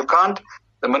 Shafat,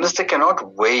 the Minister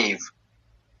cannot waive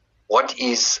what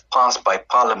is passed by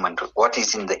Parliament, what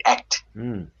is in the Act.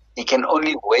 He can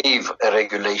only waive a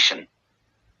regulation.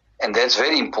 And that's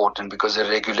very important, because the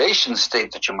regulations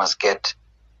state that you must get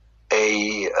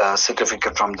a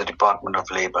certificate from the Department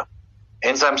of Labor.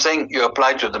 Hence, I'm saying you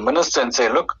apply to the minister and say,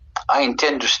 look, I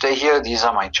intend to stay here. These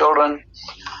are my children.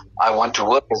 I want to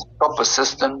work as a shop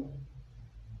assistant.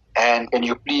 And can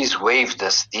you please waive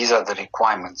this? These are the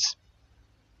requirements.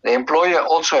 The employer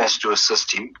also has to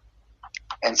assist him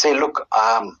and say, look,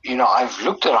 I've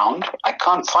looked around. I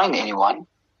can't find anyone.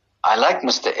 I like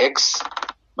Mr. X.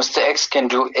 Mr. X can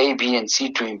do A, B, and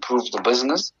C to improve the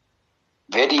business.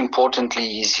 Very importantly,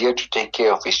 he's here to take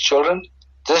care of his children.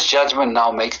 This judgment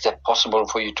now makes that possible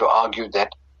for you to argue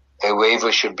that a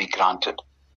waiver should be granted.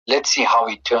 Let's see how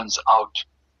it turns out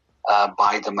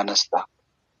by the minister.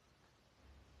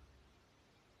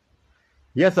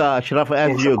 Yes, Ashraf,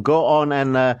 as Yes, you go on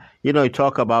and,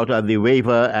 talk about the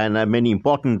waiver and many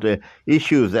important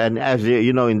issues, and as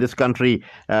in this country,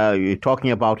 you're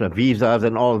talking about visas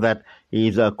and all that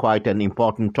is quite an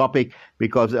important topic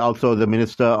because also the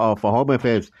Minister of Home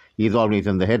Affairs is always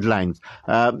in the headlines.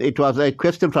 It was a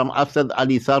question from Asad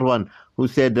Ali Sarwan who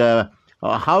said,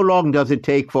 how long does it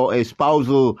take for a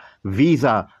spousal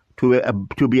visa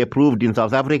to be approved in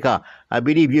South Africa? I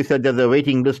believe you said there's a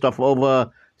waiting list of over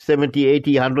 70,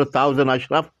 80, 100,000,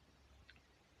 Ashraf?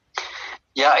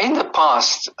 Yeah, in the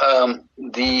past,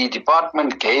 the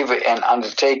department gave an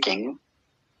undertaking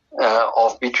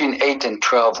of between 8 and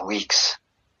 12 weeks.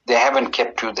 They haven't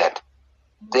kept to that.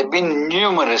 There have been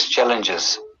numerous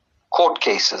challenges, court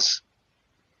cases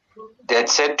that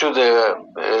said to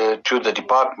the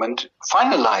department,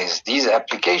 finalize these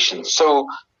applications. So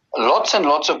lots and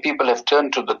lots of people have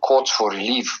turned to the courts for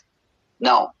relief.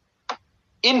 Now,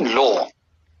 in law,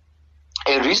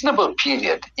 a reasonable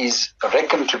period is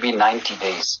reckoned to be 90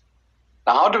 days.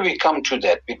 Now, how do we come to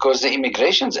that? Because the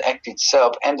Immigrations Act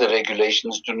itself and the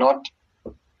regulations do not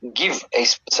give a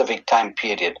specific time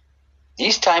period.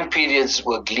 These time periods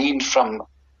were gleaned from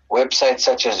websites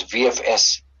such as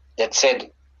VFS that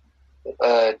said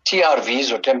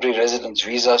TRVs or temporary residence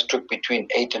visas took between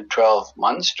 8 and 12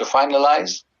 months to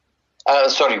finalize,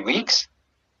 weeks,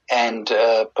 and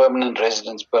permanent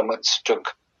residence permits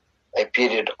took a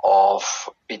period of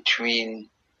between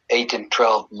 8 and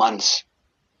 12 months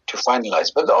to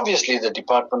finalize. But obviously the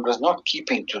department was not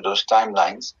keeping to those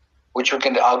timelines, which we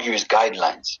can argue is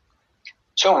guidelines.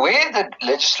 So where the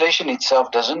legislation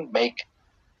itself doesn't make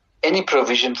any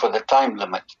provision for the time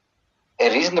limit, a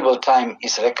reasonable time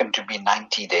is reckoned to be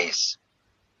 90 days.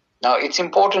 Now it's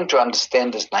important to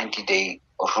understand this 90-day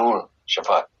rule,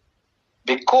 Shafat,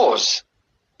 because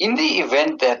in the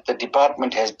event that the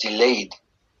department has delayed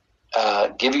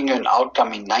giving you an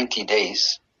outcome in 90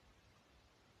 days,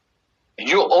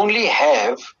 you only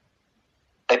have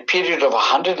a period of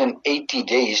 180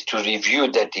 days to review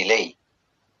that delay.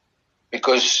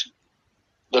 Because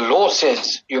the law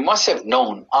says you must have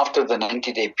known after the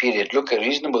 90-day period, look, a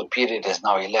reasonable period has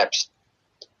now elapsed.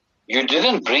 You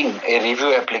didn't bring a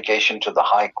review application to the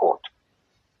High Court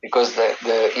because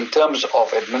in terms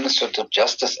of Administrative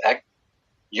Justice Act,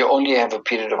 you only have a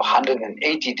period of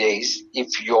 180 days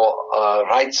if your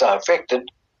rights are affected.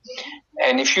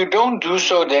 And if you don't do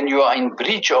so, then you are in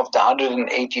breach of the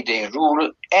 180-day rule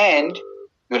and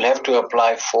you'll have to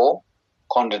apply for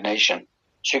condonation.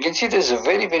 So you can see there's a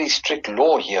very, very strict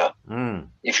law here.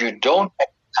 If you don't have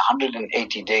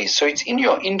 180 days. So it's in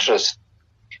your interest,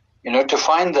 to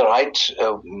find the right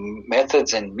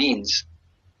methods and means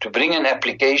to bring an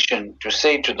application to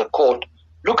say to the court,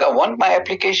 look, I want my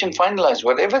application finalized.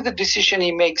 Whatever the decision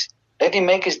he makes, let him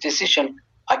make his decision.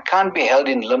 I can't be held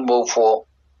in limbo for,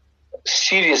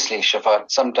 seriously, Shafat,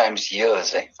 sometimes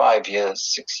years, 5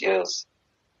 years, 6 years.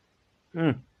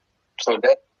 So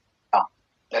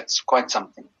that's quite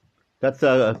something. That's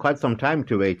quite some time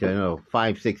to wait,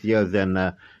 5, 6 years,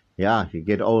 and you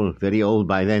get old, very old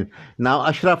by then. Now,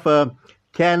 Ashraf,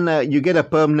 can you get a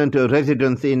permanent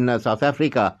residence in South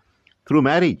Africa through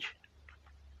marriage?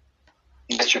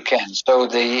 Yes, you can. So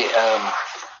the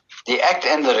Act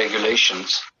and the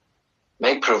regulations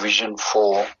make provision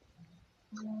for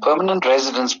permanent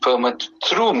residence permit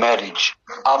through marriage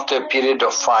after a period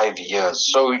of 5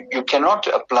 years. So you cannot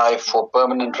apply for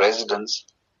permanent residence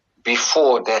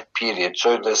before that period.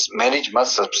 So this marriage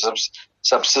must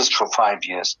subsist for 5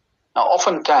 years. Now,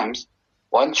 oftentimes,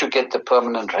 once you get the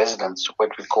permanent residence,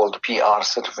 what we call the PR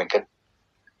certificate,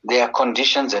 there are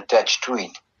conditions attached to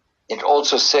it. It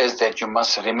also says that you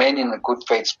must remain in a good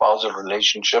faith spousal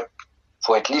relationship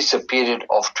for at least a period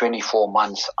of 24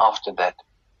 months after that.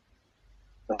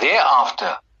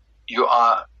 Thereafter, you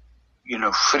are,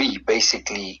 free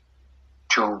basically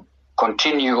to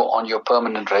continue on your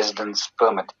permanent residence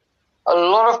permit. A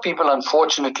lot of people,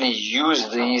 unfortunately, use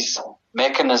these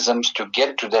mechanisms to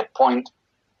get to that point,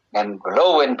 and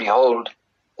lo and behold,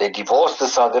 they divorce the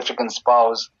South African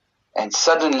spouse, and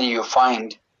suddenly you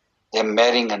find they're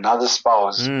marrying another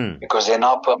spouse because they're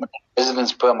now permanent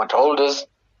residence permit holders,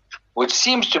 which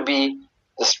seems to be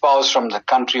the spouse from the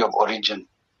country of origin.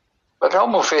 But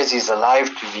Home Affairs is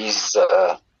alive to these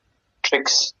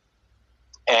tricks,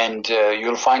 and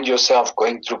you'll find yourself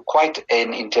going through quite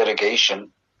an interrogation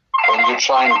when you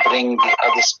try and bring the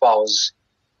other spouse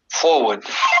forward.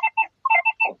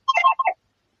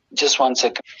 Just 1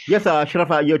 second. Yes,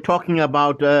 Ashraf, you're talking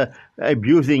about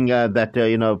abusing that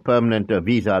permanent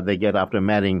visa they get after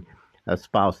marrying a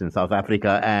spouse in South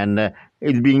Africa, and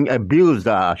it's being abused,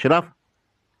 Ashraf.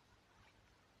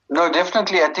 No,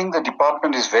 definitely. I think the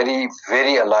department is very,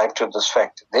 very alive to this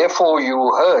fact. Therefore,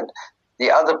 you heard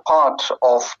the other part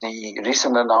of the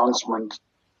recent announcement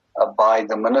by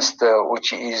the minister,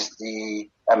 which is the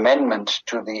amendment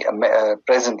to the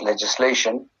present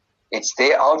legislation. It's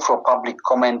there out for public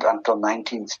comment until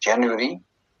 19th January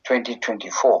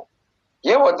 2024.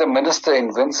 Here, what the minister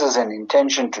evinces an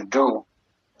intention to do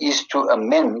is to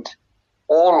amend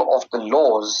all of the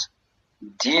laws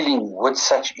dealing with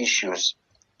such issues.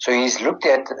 So he's looked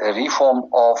at a reform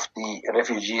of the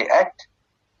Refugee Act,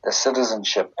 the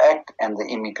Citizenship Act, and the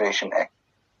Immigration Act.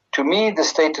 To me, the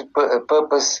stated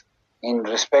purpose in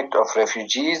respect of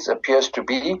refugees appears to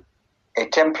be a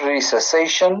temporary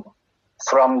cessation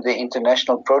from the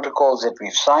international protocols that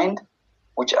we've signed,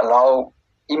 which allow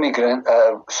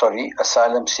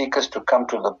asylum seekers to come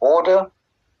to the border,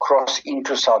 cross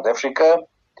into South Africa,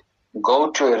 go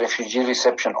to a refugee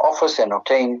reception office and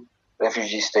obtain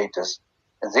refugee status.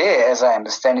 There, as I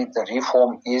understand it, the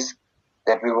reform is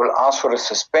that we will ask for a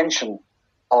suspension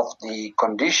of the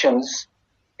conditions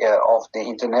of the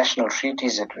international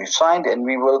treaties that we've signed, and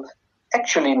we will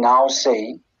actually now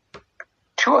say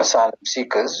to asylum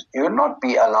seekers, you will not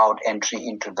be allowed entry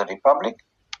into the Republic.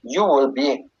 You will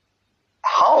be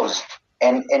housed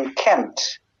and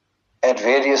encamped at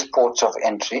various ports of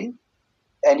entry,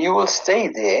 and you will stay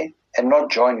there and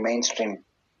not join mainstream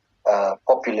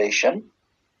population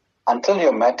until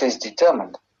your matter is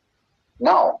determined.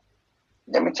 Now,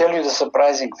 let me tell you the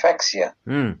surprising facts here.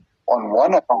 On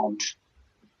one account,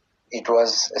 it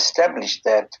was established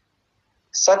that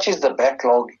such is the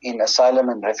backlog in asylum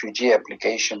and refugee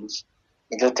applications,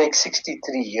 it will take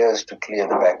 63 years to clear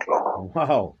the backlog.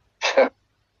 Wow.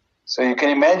 So you can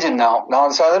imagine now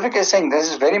South Africa is saying this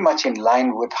is very much in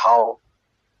line with how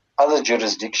other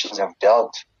jurisdictions have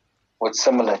dealt with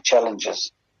similar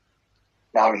challenges.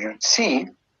 Now you'd see,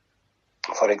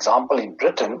 for example, in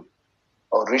Britain,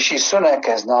 Rishi Sunak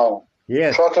has now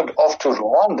trotted off to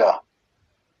Rwanda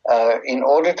in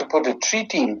order to put a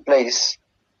treaty in place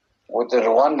with the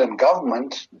Rwandan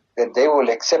government that they will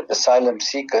accept asylum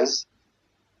seekers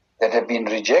that have been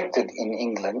rejected in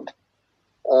England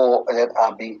or that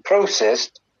are being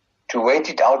processed to wait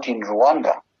it out in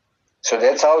Rwanda. So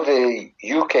that's how the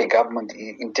UK government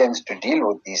intends to deal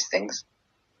with these things.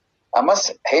 I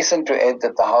must hasten to add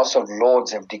that the House of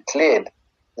Lords have declared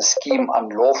the scheme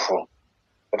unlawful.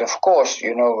 But of course,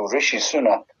 Rishi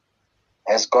Sunak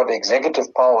has got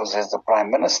executive powers as the Prime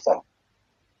Minister,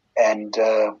 and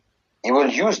he will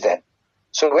use that.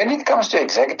 So when it comes to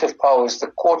executive powers, the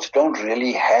courts don't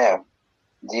really have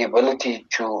the ability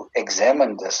to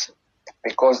examine this,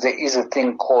 because there is a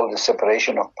thing called the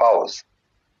separation of powers,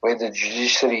 where the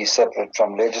judiciary is separate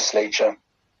from legislature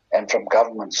and from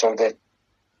government, so that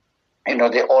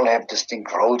they all have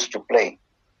distinct roles to play,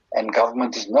 and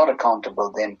government is not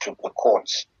accountable then to the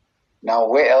courts. Now,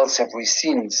 where else have we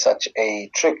seen such a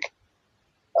trick?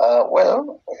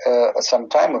 Some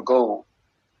time ago,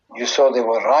 you saw there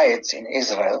were riots in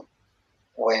Israel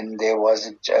when there was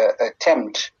an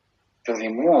attempt to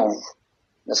remove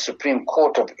the Supreme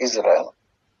Court of Israel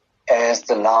as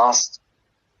the last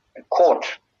court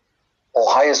or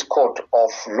highest court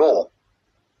of law.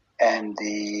 And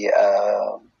the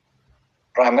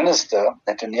Prime Minister,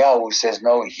 Netanyahu, says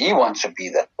no, he wants to be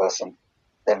that person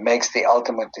that makes the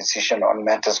ultimate decision on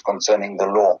matters concerning the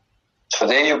law. So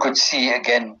there you could see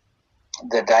again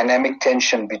the dynamic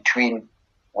tension between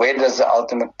where does the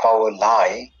ultimate power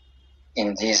lie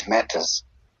in these matters.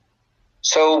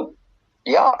 So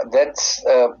that's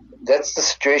the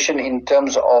situation in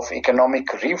terms of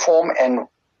economic reform, and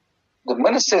the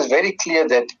minister is very clear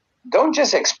that don't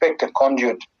just expect a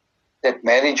conduit that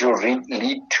marriage will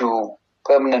lead to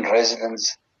permanent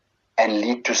residence and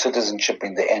lead to citizenship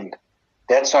in the end.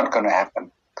 That's not going to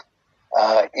happen.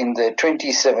 In the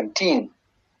 2017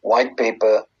 white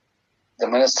paper, the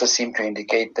minister seemed to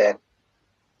indicate that,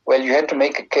 you had to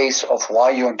make a case of why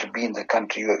you want to be in the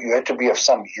country. You had to be of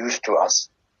some use to us.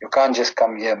 You can't just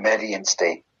come here, marry, and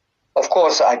stay. Of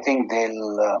course, I think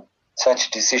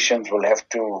such decisions will have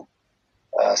to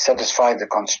satisfy the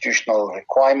constitutional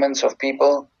requirements of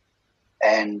people,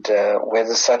 and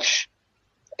whether such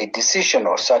a decision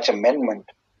or such amendment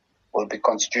will be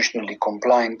constitutionally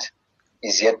compliant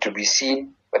is yet to be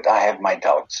seen, but I have my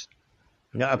doubts.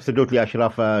 Yeah, absolutely,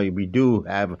 Ashraf. We do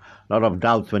have a lot of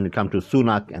doubts when it comes to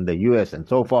Sunak and the US and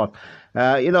so forth.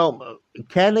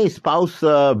 Can a spouse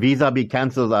visa be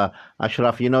cancelled,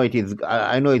 Ashraf? It is.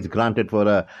 I know it's granted for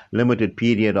a limited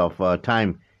period of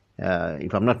time.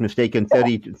 If I'm not mistaken,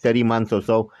 30 months or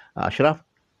so. Ashraf?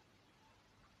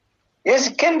 Yes,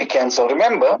 it can be cancelled.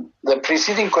 Remember, the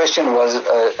preceding question was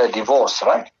a divorce,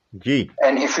 right? Gee.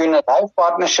 And if you're in a life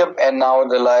partnership and now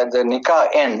the nikah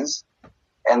ends,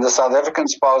 and the South African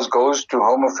spouse goes to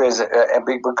Home Affairs,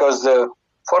 because the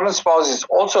foreign spouse is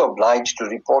also obliged to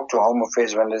report to Home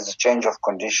Affairs when there's a change of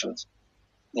conditions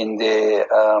in their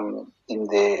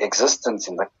existence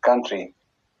in the country.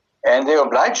 And they're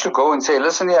obliged to go and say,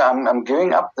 listen here, I'm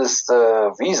giving up this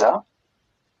visa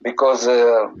because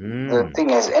the thing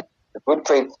has ended, the good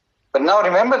faith. But now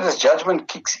remember, this judgment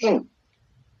kicks in.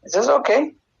 It says,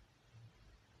 okay,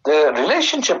 the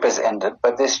relationship has ended,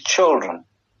 but there's children.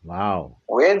 Wow.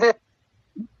 Where the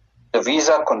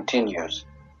visa continues.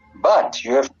 But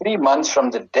you have 3 months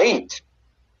from the date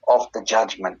of the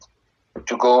judgment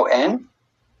to go and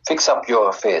fix up your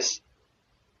affairs.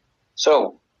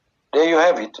 So there you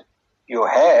have it. You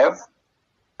have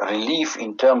relief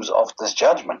in terms of this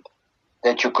judgment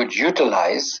that you could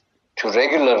utilize to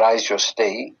regularize your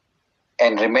stay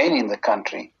and remain in the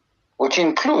country, which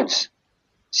includes,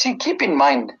 keep in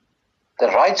mind, the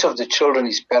rights of the children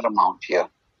is paramount here.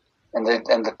 And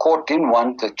the court didn't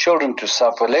want the children to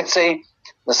suffer. Let's say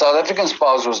the South African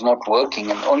spouse was not working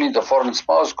and only the foreign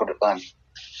spouse could earn.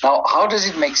 Now, how does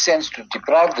it make sense to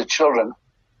deprive the children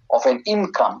of an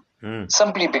income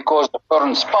simply because the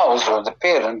foreign spouse or the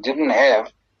parent didn't have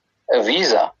a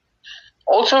visa?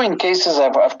 Also, in cases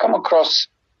I've come across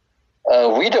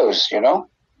widows,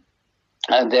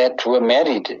 that were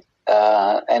married,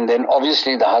 and then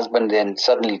obviously the husband then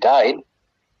suddenly died,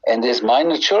 and there's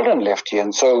minor children left here.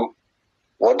 And so,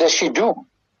 what does she do?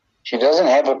 She doesn't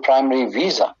have a primary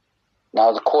visa.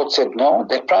 Now the court said no,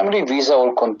 that primary visa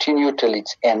will continue till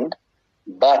its end,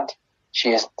 but she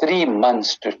has 3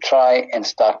 months to try and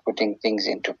start putting things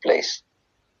into place.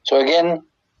 So again,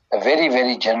 a very,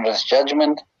 very generous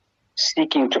judgment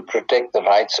seeking to protect the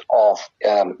rights of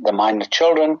the minor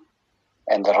children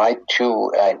and the right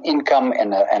to income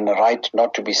and the right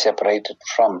not to be separated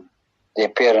from their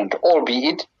parent,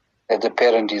 albeit that the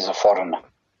parent is a foreigner.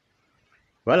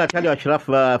 Well, I tell you, Ashraf,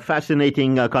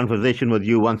 fascinating conversation with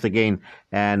you once again,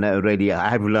 and really, I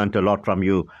have learned a lot from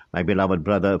you, my beloved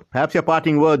brother. Perhaps your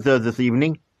parting words this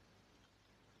evening?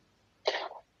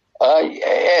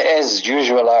 As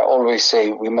usual, I always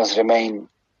say we must remain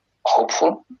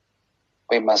hopeful.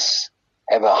 We must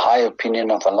have a high opinion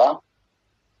of Allah.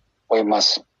 We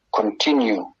must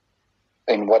continue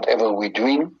in whatever we're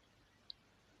doing,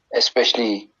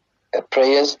 especially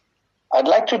prayers. I'd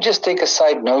like to just take a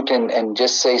side note and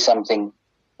just say something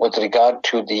with regard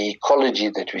to the ecology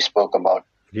that we spoke about.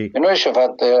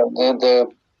 Shafat, the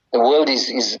world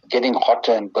is getting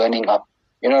hotter and burning up.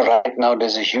 Right now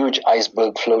there's a huge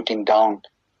iceberg floating down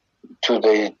to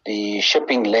the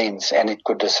shipping lanes, and it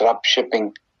could disrupt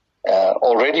shipping.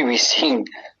 Already we're seeing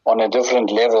on a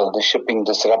different level the shipping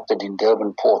disrupted in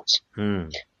Durban ports.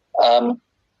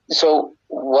 So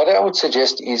what I would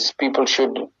suggest is people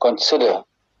should consider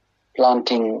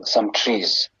planting some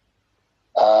trees.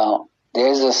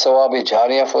 There's a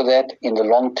sawab-e-jariyah for that. In the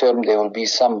long term, there will be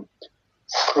some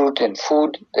fruit and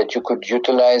food that you could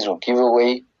utilize or give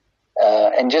away,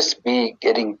 and just be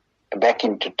getting back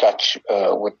into touch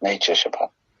with nature, Shafat.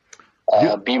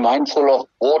 Be mindful of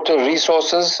water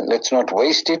resources. Let's not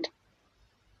waste it.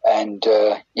 And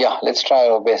let's try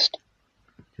our best.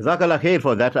 Jazakallah khair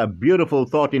for that. A beautiful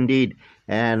thought indeed.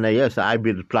 And yes, I've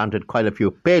planted quite a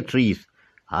few pear trees.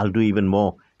 I'll do even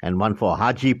more. And one for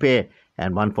Haji Pear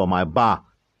and one for my ba.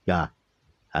 Yeah,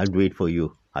 I'll do it for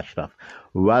you, Ashraf.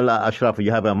 Well, Ashraf,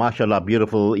 you have a mashallah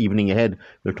beautiful evening ahead.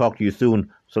 We'll talk to you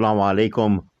soon. Assalamu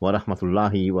alaikum wa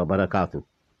rahmatullahi wa barakatuh.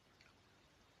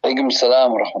 Alaikum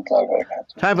salam wa rahmatullahi wa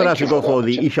barakatuh. Time for us to go for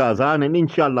the Isha Azan, and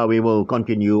inshallah we will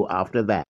continue after that.